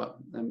power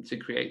to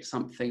create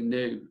something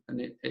new,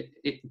 and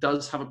it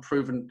does have a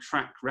proven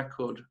track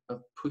record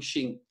of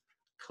pushing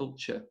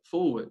culture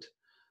forward.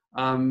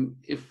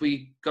 If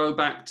we go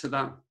back to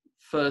that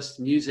first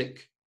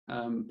music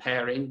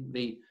pairing,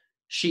 the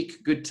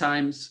Chic Good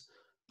Times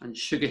and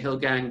Sugar Hill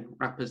Gang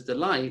Rapper's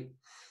Delight,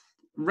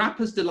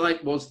 Rapper's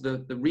Delight was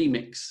the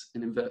remix,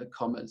 in inverted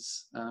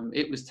commas.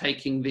 It was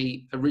taking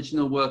the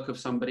original work of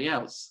somebody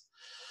else.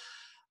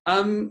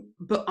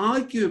 But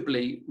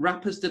arguably,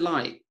 Rapper's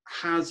Delight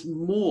has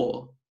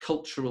more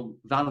cultural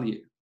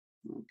value.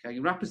 Okay,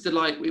 Rapper's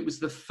Delight, it was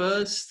the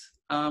first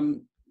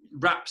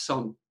rap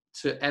song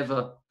to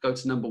ever go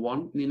to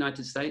 #1 in the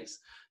United States,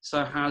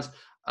 so it has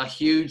a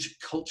huge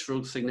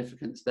cultural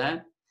significance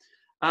there.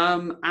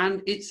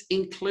 And it's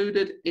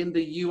included in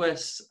the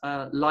US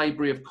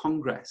Library of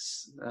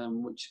Congress,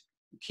 which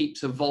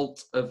keeps a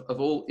vault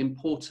of all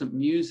important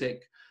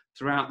music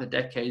throughout the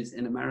decades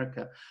in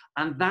America.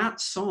 And that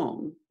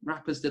song,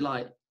 Rapper's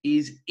Delight,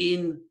 is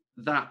in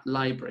that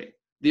library.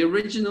 The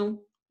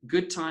original,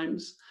 Good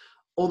Times,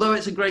 although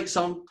it's a great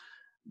song,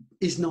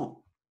 is not.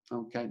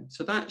 Okay,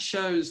 so that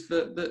shows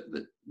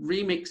that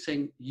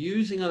remixing,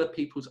 using other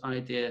people's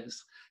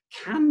ideas,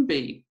 can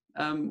be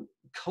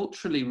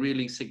culturally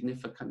really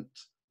significant,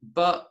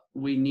 but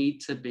we need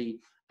to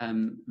be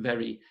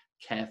very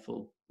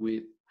careful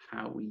with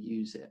how we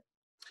use it.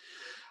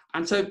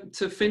 And so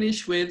to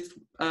finish with,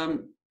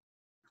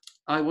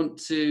 I want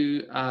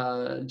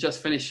to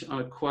just finish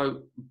on a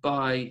quote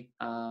by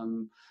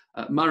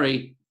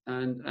Murray,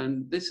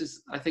 and this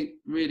is, I think,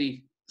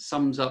 really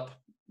sums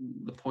up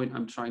the point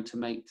I'm trying to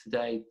make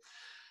today.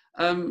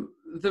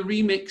 The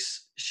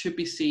remix should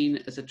be seen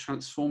as a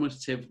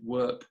transformative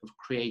work of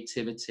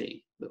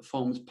creativity that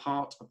forms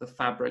part of the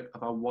fabric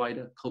of our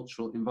wider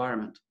cultural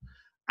environment.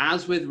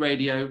 as with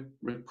radio,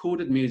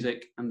 recorded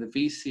music, and the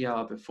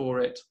VCR before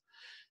it,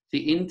 the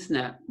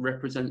internet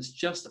represents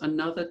just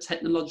another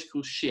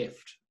technological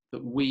shift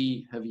that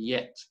we have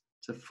yet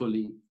to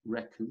fully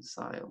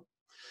reconcile.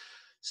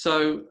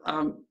 So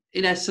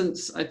in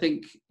essence, I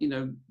think, you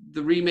know,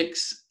 the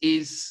remix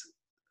is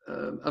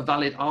a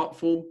valid art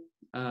form.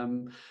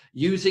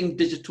 Using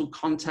digital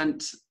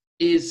content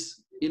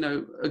is, you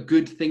know, a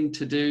good thing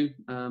to do.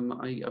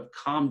 I've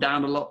calmed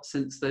down a lot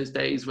since those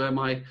days where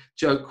my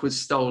joke was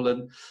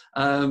stolen.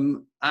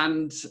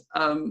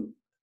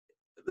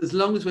 As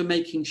long as we're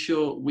making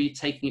sure we're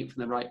taking it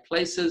from the right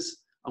places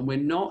and we're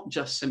not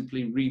just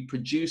simply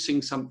reproducing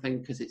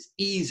something because it's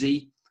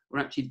easy, we're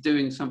actually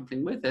doing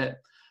something with it,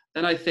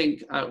 then I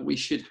think we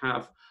should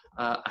have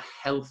a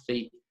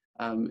healthy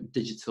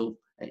digital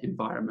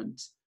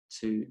environment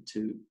to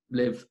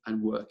live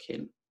and work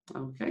in.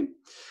 Okay,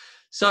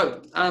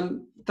 so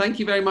thank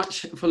you very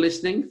much for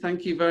listening.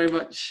 Thank you very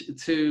much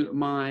to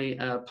my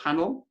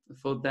panel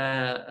for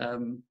their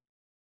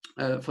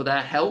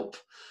help.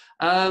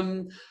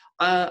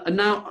 And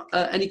now,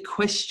 any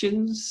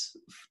questions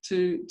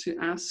to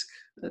ask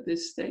at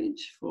this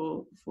stage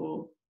for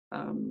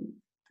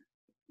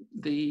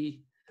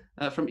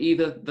from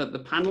either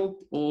the panel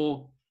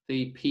or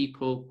the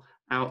people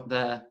out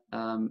there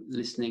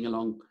listening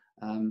along?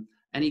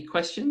 Any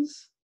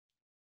questions?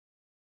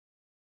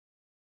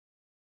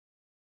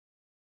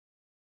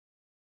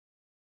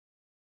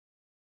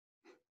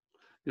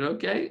 You're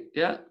okay?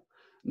 Yeah.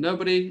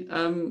 Nobody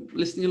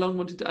listening along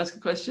wanted to ask a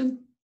question?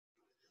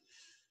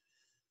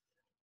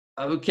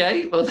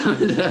 Okay, well, that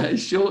was a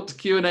short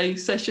Q&A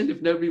session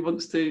if nobody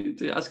wants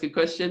to ask a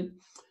question.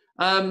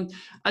 As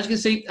you can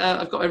see,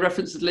 I've got my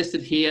references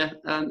listed here.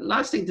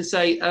 Last thing to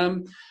say,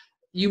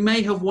 you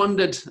may have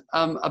wondered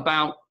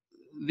about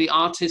the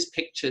artist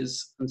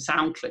pictures and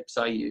sound clips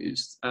I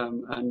used.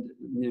 And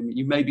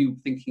you may be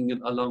thinking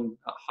along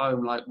at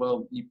home like,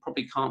 well, you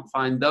probably can't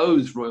find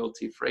those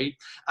royalty free.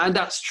 And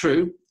that's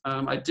true.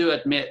 I do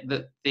admit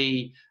that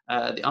the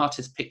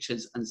artist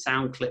pictures and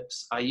sound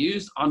clips I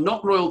used are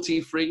not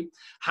royalty free.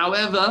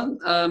 However,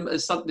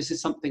 this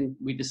is something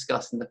we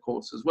discussed in the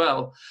course as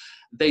well.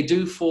 They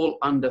do fall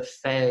under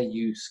fair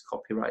use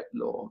copyright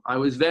law. I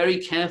was very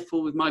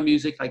careful with my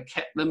music. I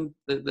kept them,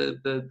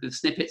 the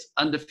snippets,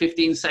 under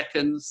 15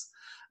 seconds,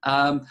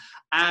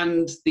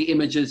 and the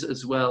images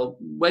as well.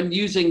 When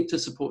using to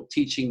support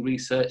teaching,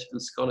 research,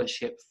 and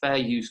scholarship, fair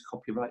use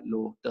copyright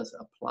law does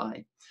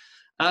apply.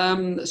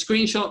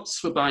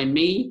 Screenshots were by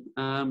me,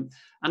 and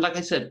like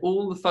I said,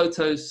 all the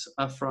photos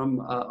are from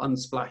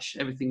Unsplash.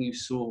 Everything you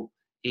saw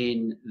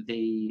in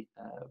the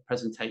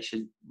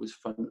presentation was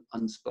from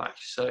Unsplash.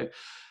 So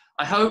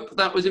I hope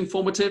that was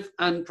informative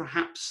and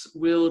perhaps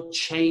will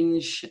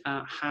change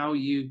how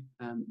you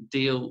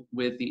deal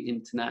with the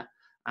internet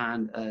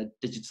and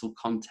digital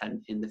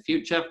content in the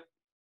future.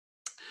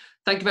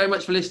 Thank you very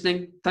much for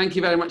listening. Thank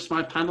you very much to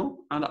my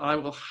panel, and I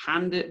will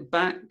hand it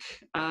back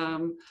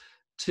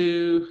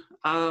to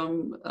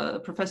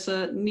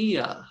Professor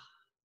Nia,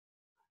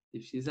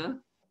 if she's there.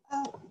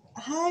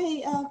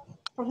 Hi,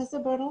 Professor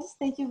Bertels.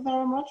 Thank you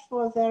very much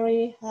for a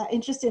very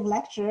interesting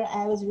lecture.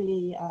 I was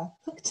really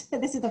hooked.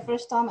 This is the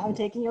first time I'm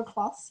taking your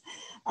class.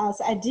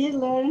 So I did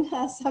learn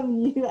some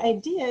new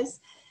ideas.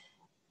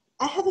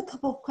 I have a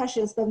couple of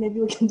questions, but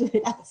maybe we can do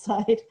it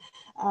outside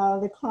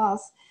the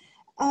class.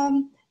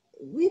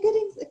 We're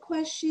getting a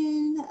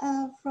question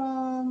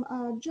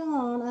from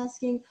John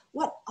asking,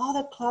 what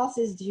other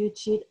classes do you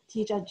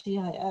teach at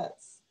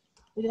GIS?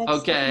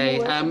 Okay,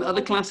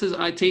 other classes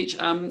I teach,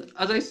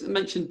 as I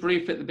mentioned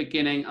briefly at the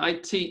beginning, I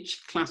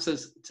teach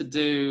classes to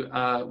do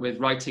with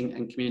writing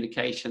and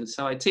communication.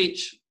 So I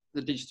teach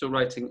the digital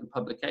writing and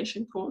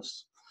publication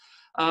course.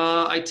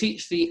 I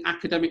teach the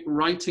academic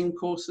writing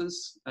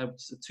courses, which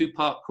is a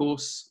two-part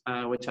course,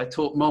 which I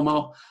taught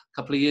Momo a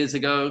couple of years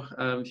ago,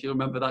 if you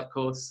remember that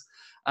course.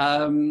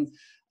 And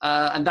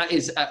that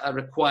is a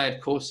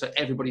required course, so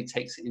everybody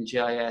takes it in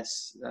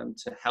GIS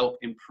to help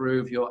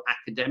improve your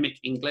academic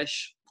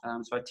English.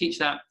 So I teach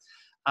that.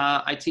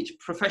 I teach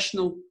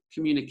professional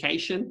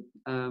communication,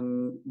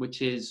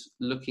 which is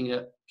looking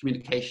at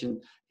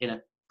communication in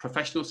a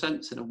professional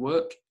sense, in a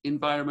work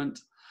environment,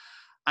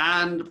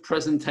 and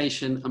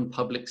presentation and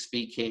public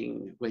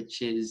speaking,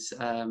 which is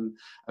a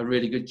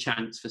really good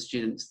chance for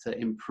students to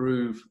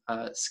improve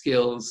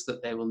skills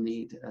that they will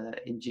need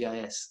in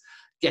GIS,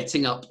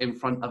 getting up in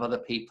front of other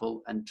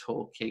people and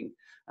talking,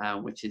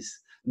 which is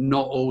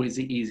not always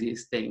the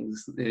easiest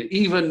things.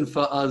 Even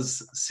for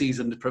us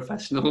seasoned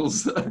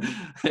professionals,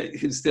 it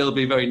can still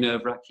be very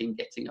nerve-wracking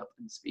getting up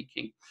and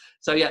speaking.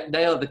 So yeah,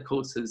 they are the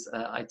courses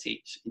I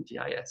teach in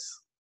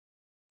GIS.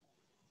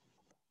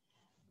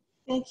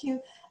 Thank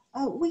you.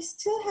 We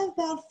still have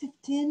about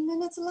 15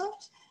 minutes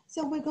left,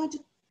 so we're going to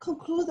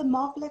conclude the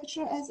mock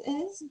lecture as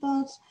is,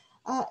 but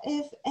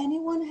if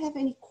anyone have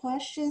any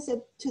questions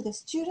to the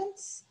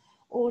students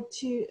or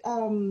to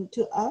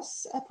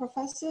us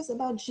professors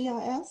about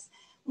GIS,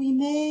 you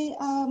may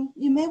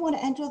want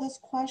to enter those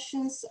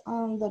questions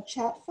on the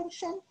chat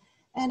function,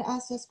 and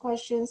ask us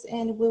questions,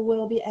 and we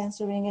will be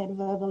answering it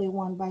verbally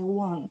one by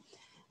one.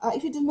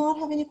 If you do not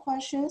have any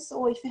questions,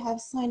 or if you have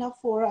signed up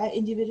for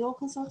individual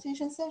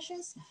consultation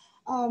sessions,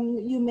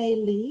 you may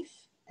leave.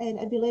 And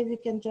I believe you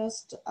can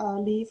just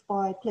leave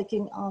by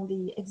clicking on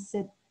the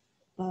exit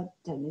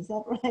button. Is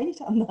that right?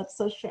 I'm not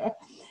so sure.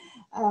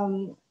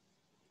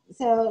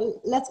 So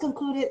let's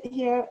conclude it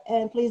here,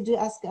 and please do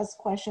ask us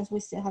questions. We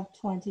still have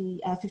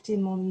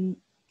 13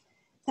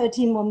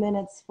 more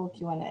minutes for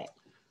Q&A.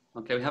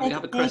 Okay, we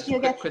have a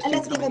question. Thank you, and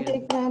let's give a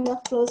big round of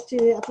applause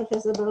to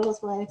Professor Burles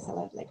for an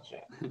excellent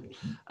lecture.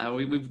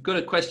 We've got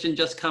a question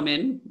just come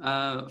in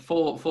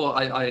for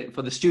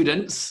the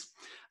students.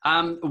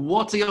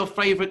 What are your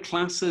favorite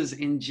classes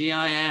in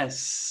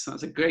GIS?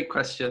 That's a great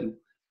question.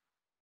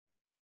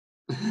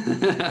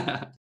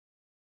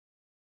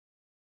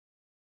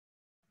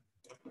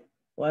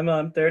 Well,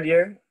 I'm third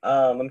year.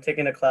 I'm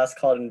taking a class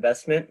called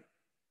investment,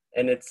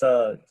 and it's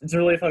a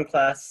really fun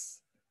class.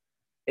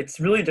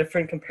 It's really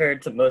different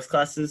compared to most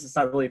classes. It's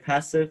not really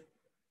passive,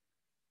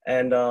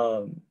 and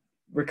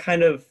we're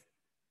kind of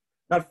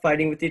not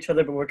fighting with each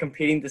other, but we're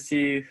competing to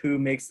see who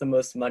makes the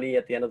most money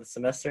at the end of the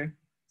semester.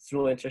 It's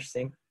really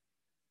interesting.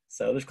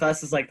 So there's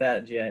classes like that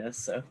at GIS.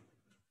 So.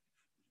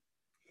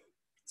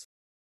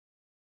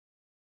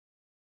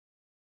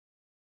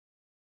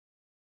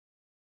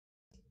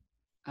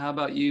 How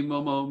about you,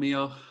 Momo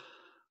Mio?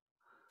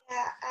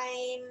 Yeah,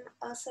 I'm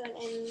also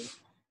in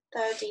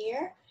third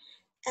year.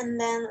 And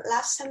then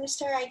last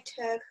semester I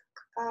took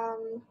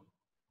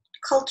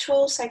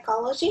cultural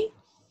psychology.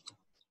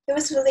 It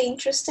was really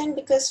interesting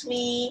because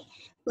we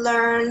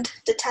learned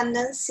the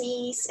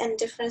tendencies and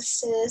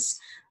differences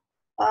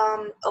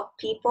of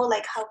people,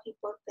 like how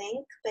people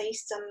think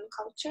based on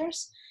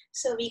cultures.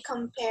 So we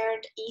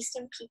compared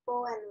Eastern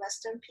people and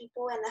Western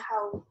people and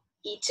how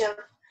each of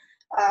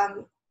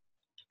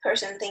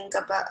person think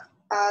of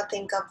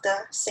the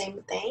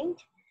same thing.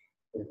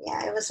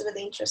 Yeah, it was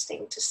really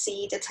interesting to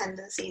see the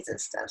tendencies and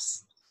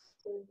stuff.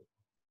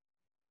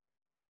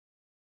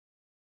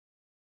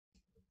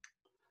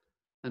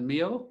 And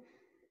Mio?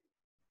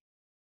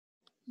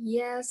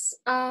 Yes,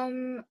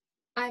 I'm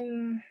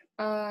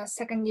a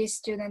second year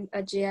student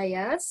at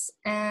GIS,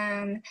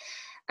 and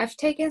I've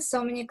taken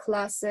so many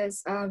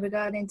classes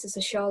regarding to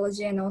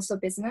sociology and also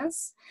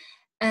business,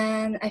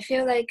 and I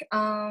feel like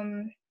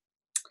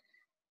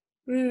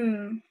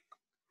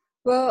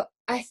well,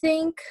 I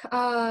think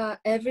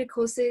every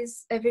course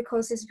is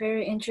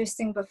very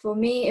interesting, but for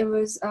me it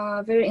was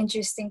very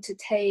interesting to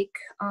take.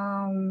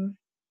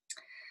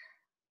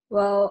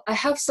 Well, I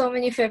have so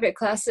many favorite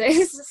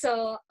classes.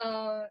 So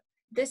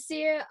this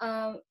year,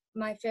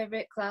 my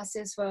favorite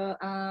classes were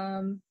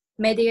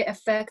media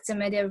effects and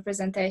media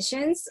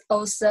representations.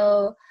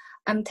 Also,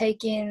 I'm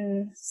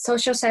taking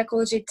social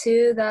psychology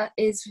too. That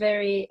is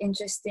very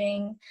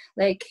interesting.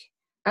 Like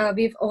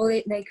we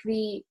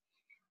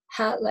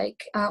had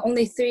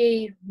only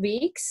 3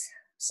 weeks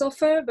so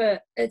far,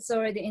 but it's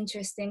already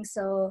interesting.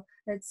 So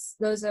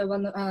those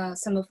are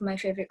some of my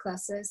favorite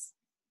classes.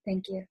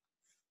 Thank you.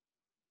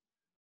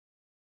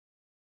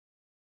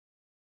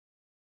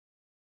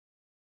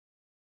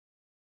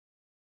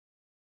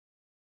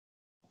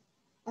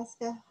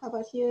 Aska, how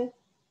about you?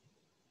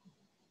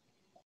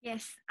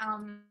 Yes,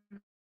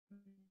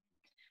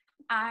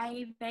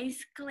 I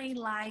basically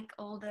like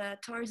all the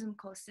tourism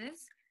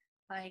courses,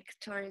 like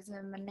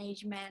tourism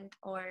management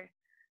or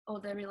all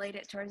the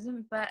related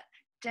tourism, but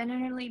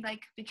generally,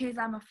 like, because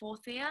I'm a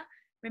fourth year,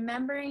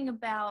 remembering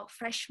about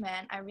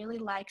freshmen, I really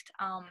liked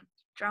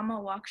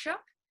drama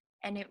workshop,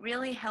 and it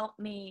really helped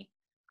me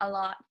a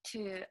lot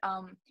to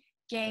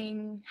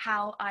gain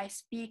how I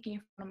speak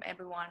in front of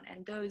everyone,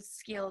 and those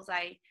skills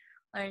I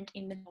learned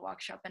in the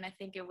workshop, and I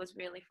think it was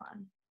really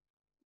fun.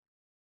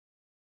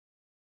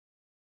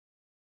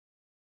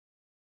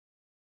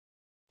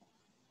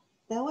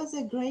 That was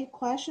a great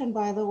question,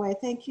 by the way.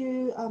 Thank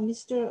you,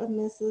 Mr. and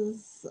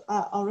Mrs.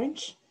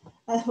 Orange,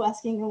 for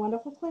asking a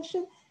wonderful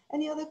question.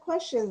 Any other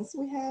questions?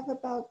 We have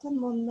about 10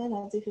 more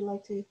minutes if you'd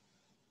like to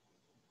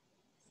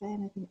say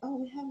anything. Oh,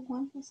 we have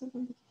one person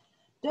from the...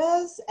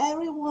 Does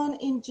everyone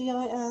in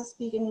GIS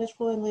speak English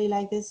fluently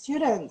like the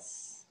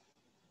students?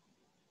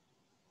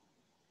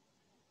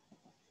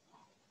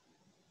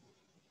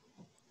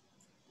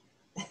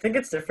 I think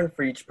it's different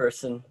for each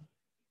person.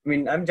 I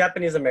mean, I'm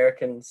Japanese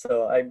American,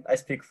 so I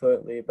speak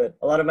fluently, but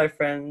a lot of my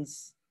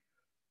friends,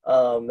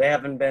 they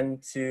haven't been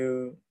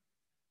to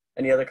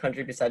any other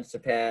country besides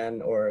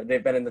Japan, or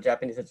they've been in the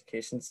Japanese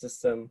education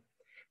system.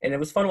 And it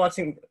was fun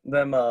watching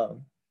them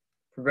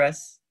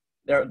progress.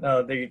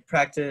 They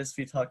practice,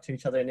 we talk to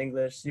each other in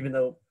English, even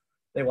though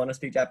they want to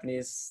speak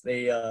Japanese,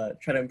 they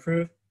try to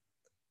improve.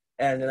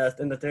 And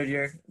in the third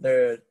year,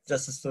 they're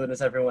just as fluent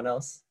as everyone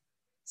else.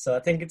 So I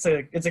think it's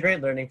a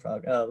great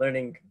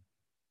learning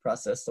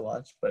process to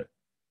watch. But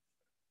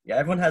yeah,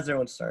 everyone has their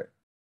own start.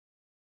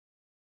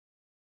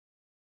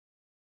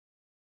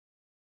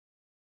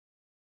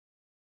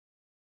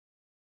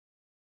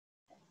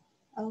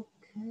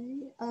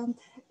 Okay,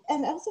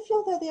 and I also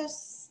feel that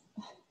there's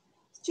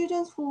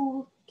students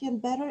who can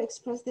better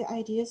express their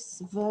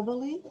ideas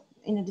verbally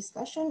in a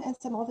discussion, and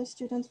some other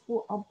students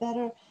who are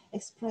better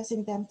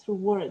expressing them through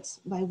words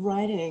by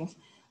writing.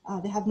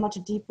 They have much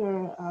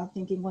deeper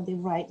thinking when they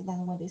write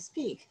than when they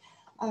speak.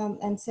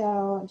 And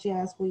so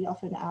GIS, we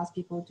often ask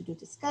people to do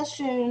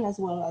discussion as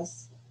well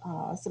as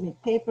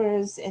submit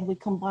papers, and we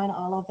combine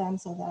all of them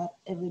so that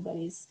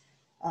everybody's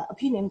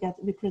opinion gets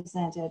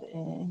represented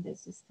in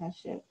this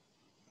discussion.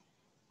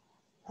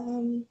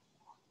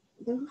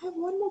 We have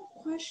one more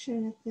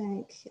question, I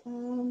think.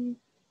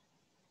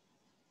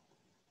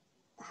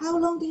 How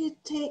long do you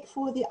take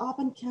for the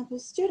open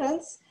campus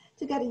students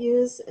to get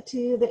used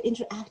to the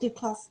interactive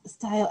class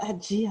style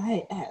at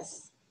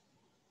GIS?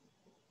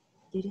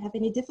 Did you have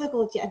any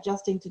difficulty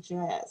adjusting to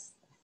GIS?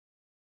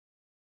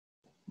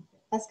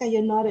 Aska,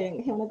 you're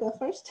nodding. You want to go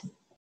first?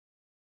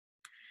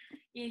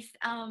 Yes,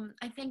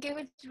 I think it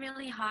was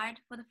really hard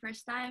for the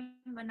first time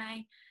when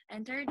I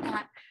entered,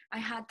 that I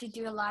had to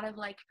do a lot of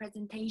like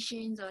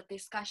presentations or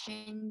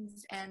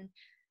discussions, and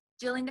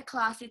during the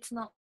class it's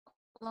not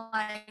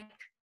like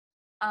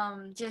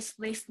just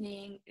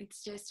listening.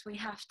 It's just we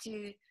have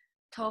to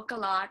talk a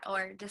lot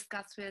or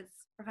discuss with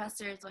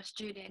professors or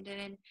students,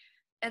 and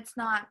it's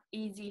not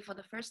easy for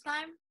the first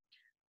time.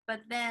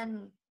 But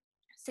then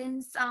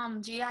since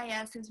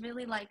GIS is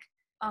really like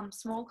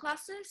small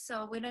classes,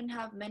 so we don't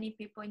have many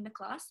people in the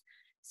class.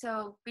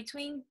 So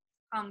between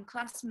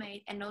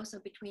classmates and also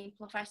between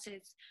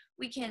professors,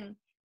 we can,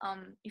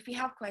 if we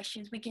have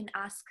questions, we can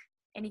ask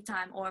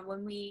anytime, or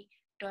when we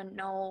don't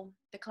know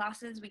the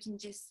classes, we can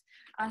just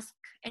ask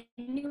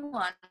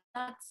anyone.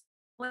 That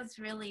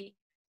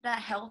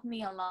helped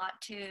me a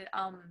lot to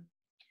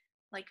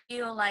like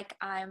feel like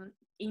I'm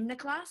in the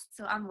class,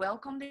 so I'm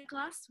welcome in the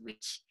class,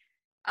 which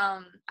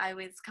I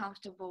was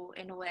comfortable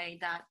in a way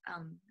that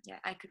yeah,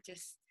 I could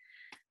just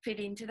fit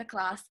into the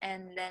class.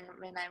 And then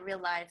when I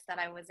realized that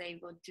I was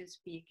able to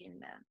speak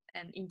in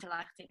and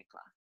interact in the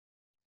class.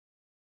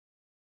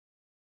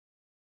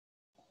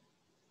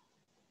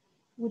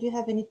 Would you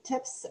have any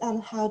tips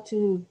on how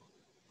to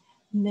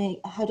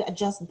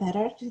adjust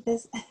better to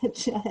this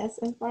GIS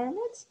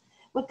environment?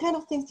 What kind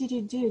of things did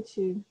you do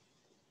to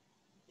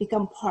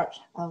become part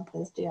of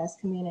this GIS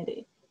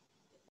community?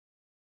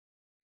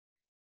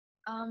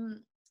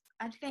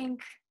 I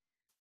think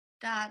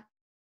that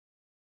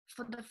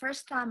for the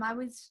first time I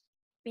was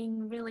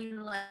being really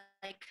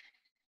like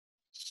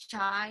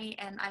shy,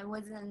 and I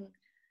wasn't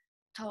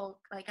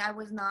I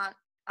was not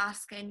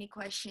asked any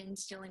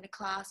questions during the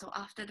class or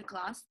after the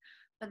class.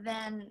 But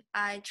then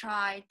I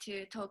tried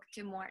to talk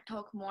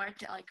more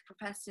to like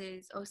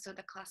professors, also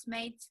the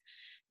classmates.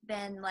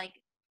 Then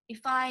like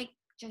if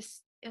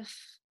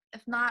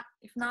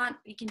not,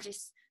 we can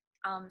just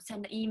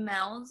send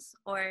emails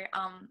or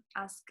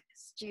ask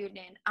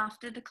student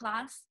after the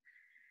class,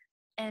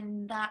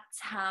 and that's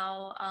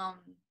how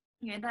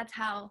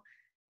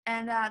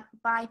and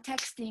by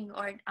texting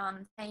or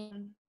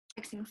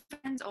texting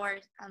friends or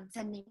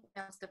sending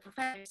emails to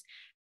professors,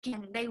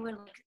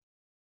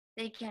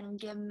 they can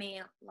give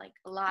me like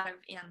a lot of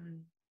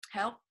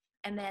help,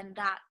 and then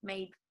that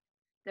made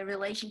the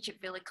relationship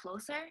really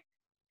closer,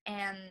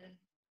 and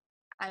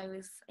I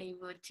was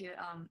able to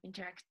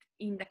interact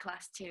in the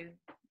class too.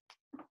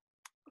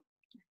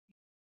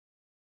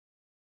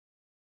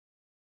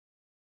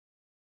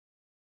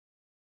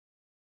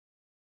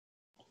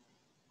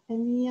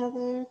 Any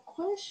other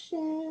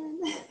question?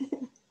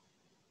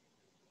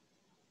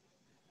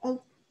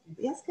 Oh,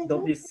 yes, Kaito?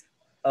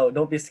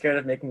 Don't be scared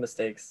of making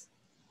mistakes.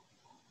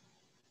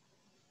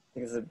 I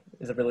think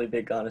it's a really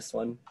big, honest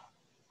one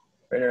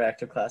for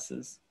interactive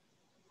classes.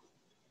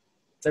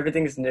 So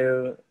everything's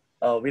new.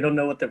 We don't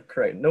know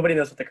nobody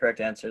knows what the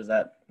correct answer is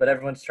at, but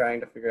everyone's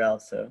trying to figure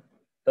out, so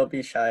don't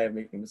be shy of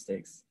making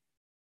mistakes.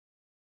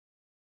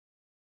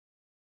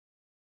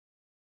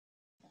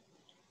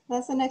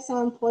 That's an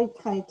excellent point,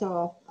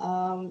 Kaito,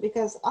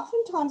 because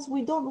oftentimes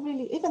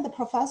even the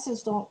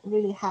professors don't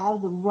really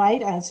have the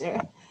right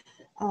answer.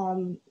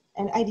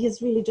 And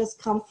ideas really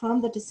just come from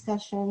the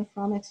discussion,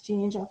 from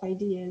exchange of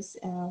ideas,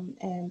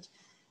 and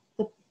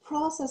the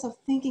process of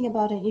thinking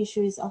about an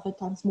issue is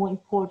oftentimes more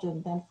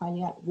important than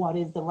finding out what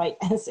is the right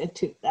answer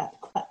to that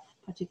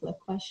particular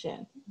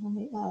question.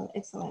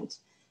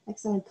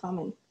 Excellent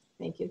comment.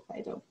 Thank you,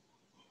 Kaito.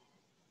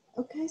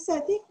 Okay, so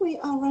I think we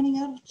are running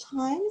out of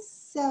time,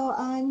 so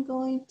I'm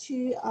going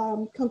to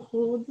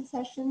conclude the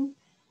session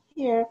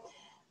here.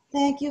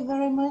 Thank you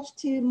very much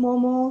to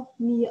Momo,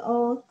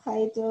 Mio,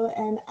 Kaito,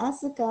 and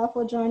Asuka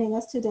for joining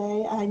us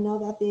today. I know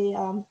that they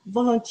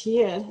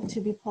volunteered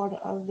to be part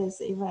of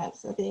this event,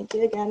 so thank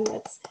you again.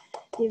 Let's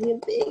give you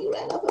a big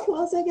round of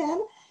applause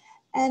again.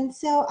 And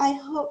so I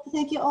hope,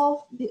 thank you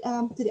all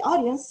to the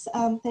audience.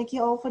 Thank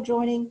you all for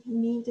joining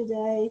me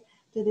today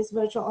to this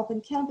virtual open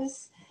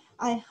campus.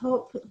 I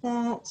hope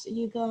that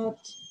you got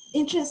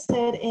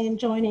interested in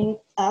joining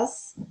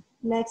us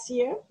next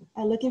year.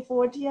 I'm looking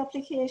forward to your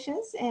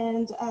applications,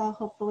 and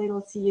hopefully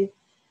we'll see you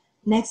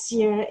next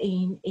year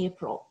in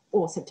April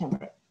or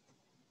September.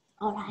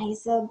 All right,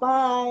 so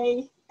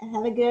bye and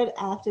have a good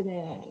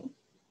afternoon.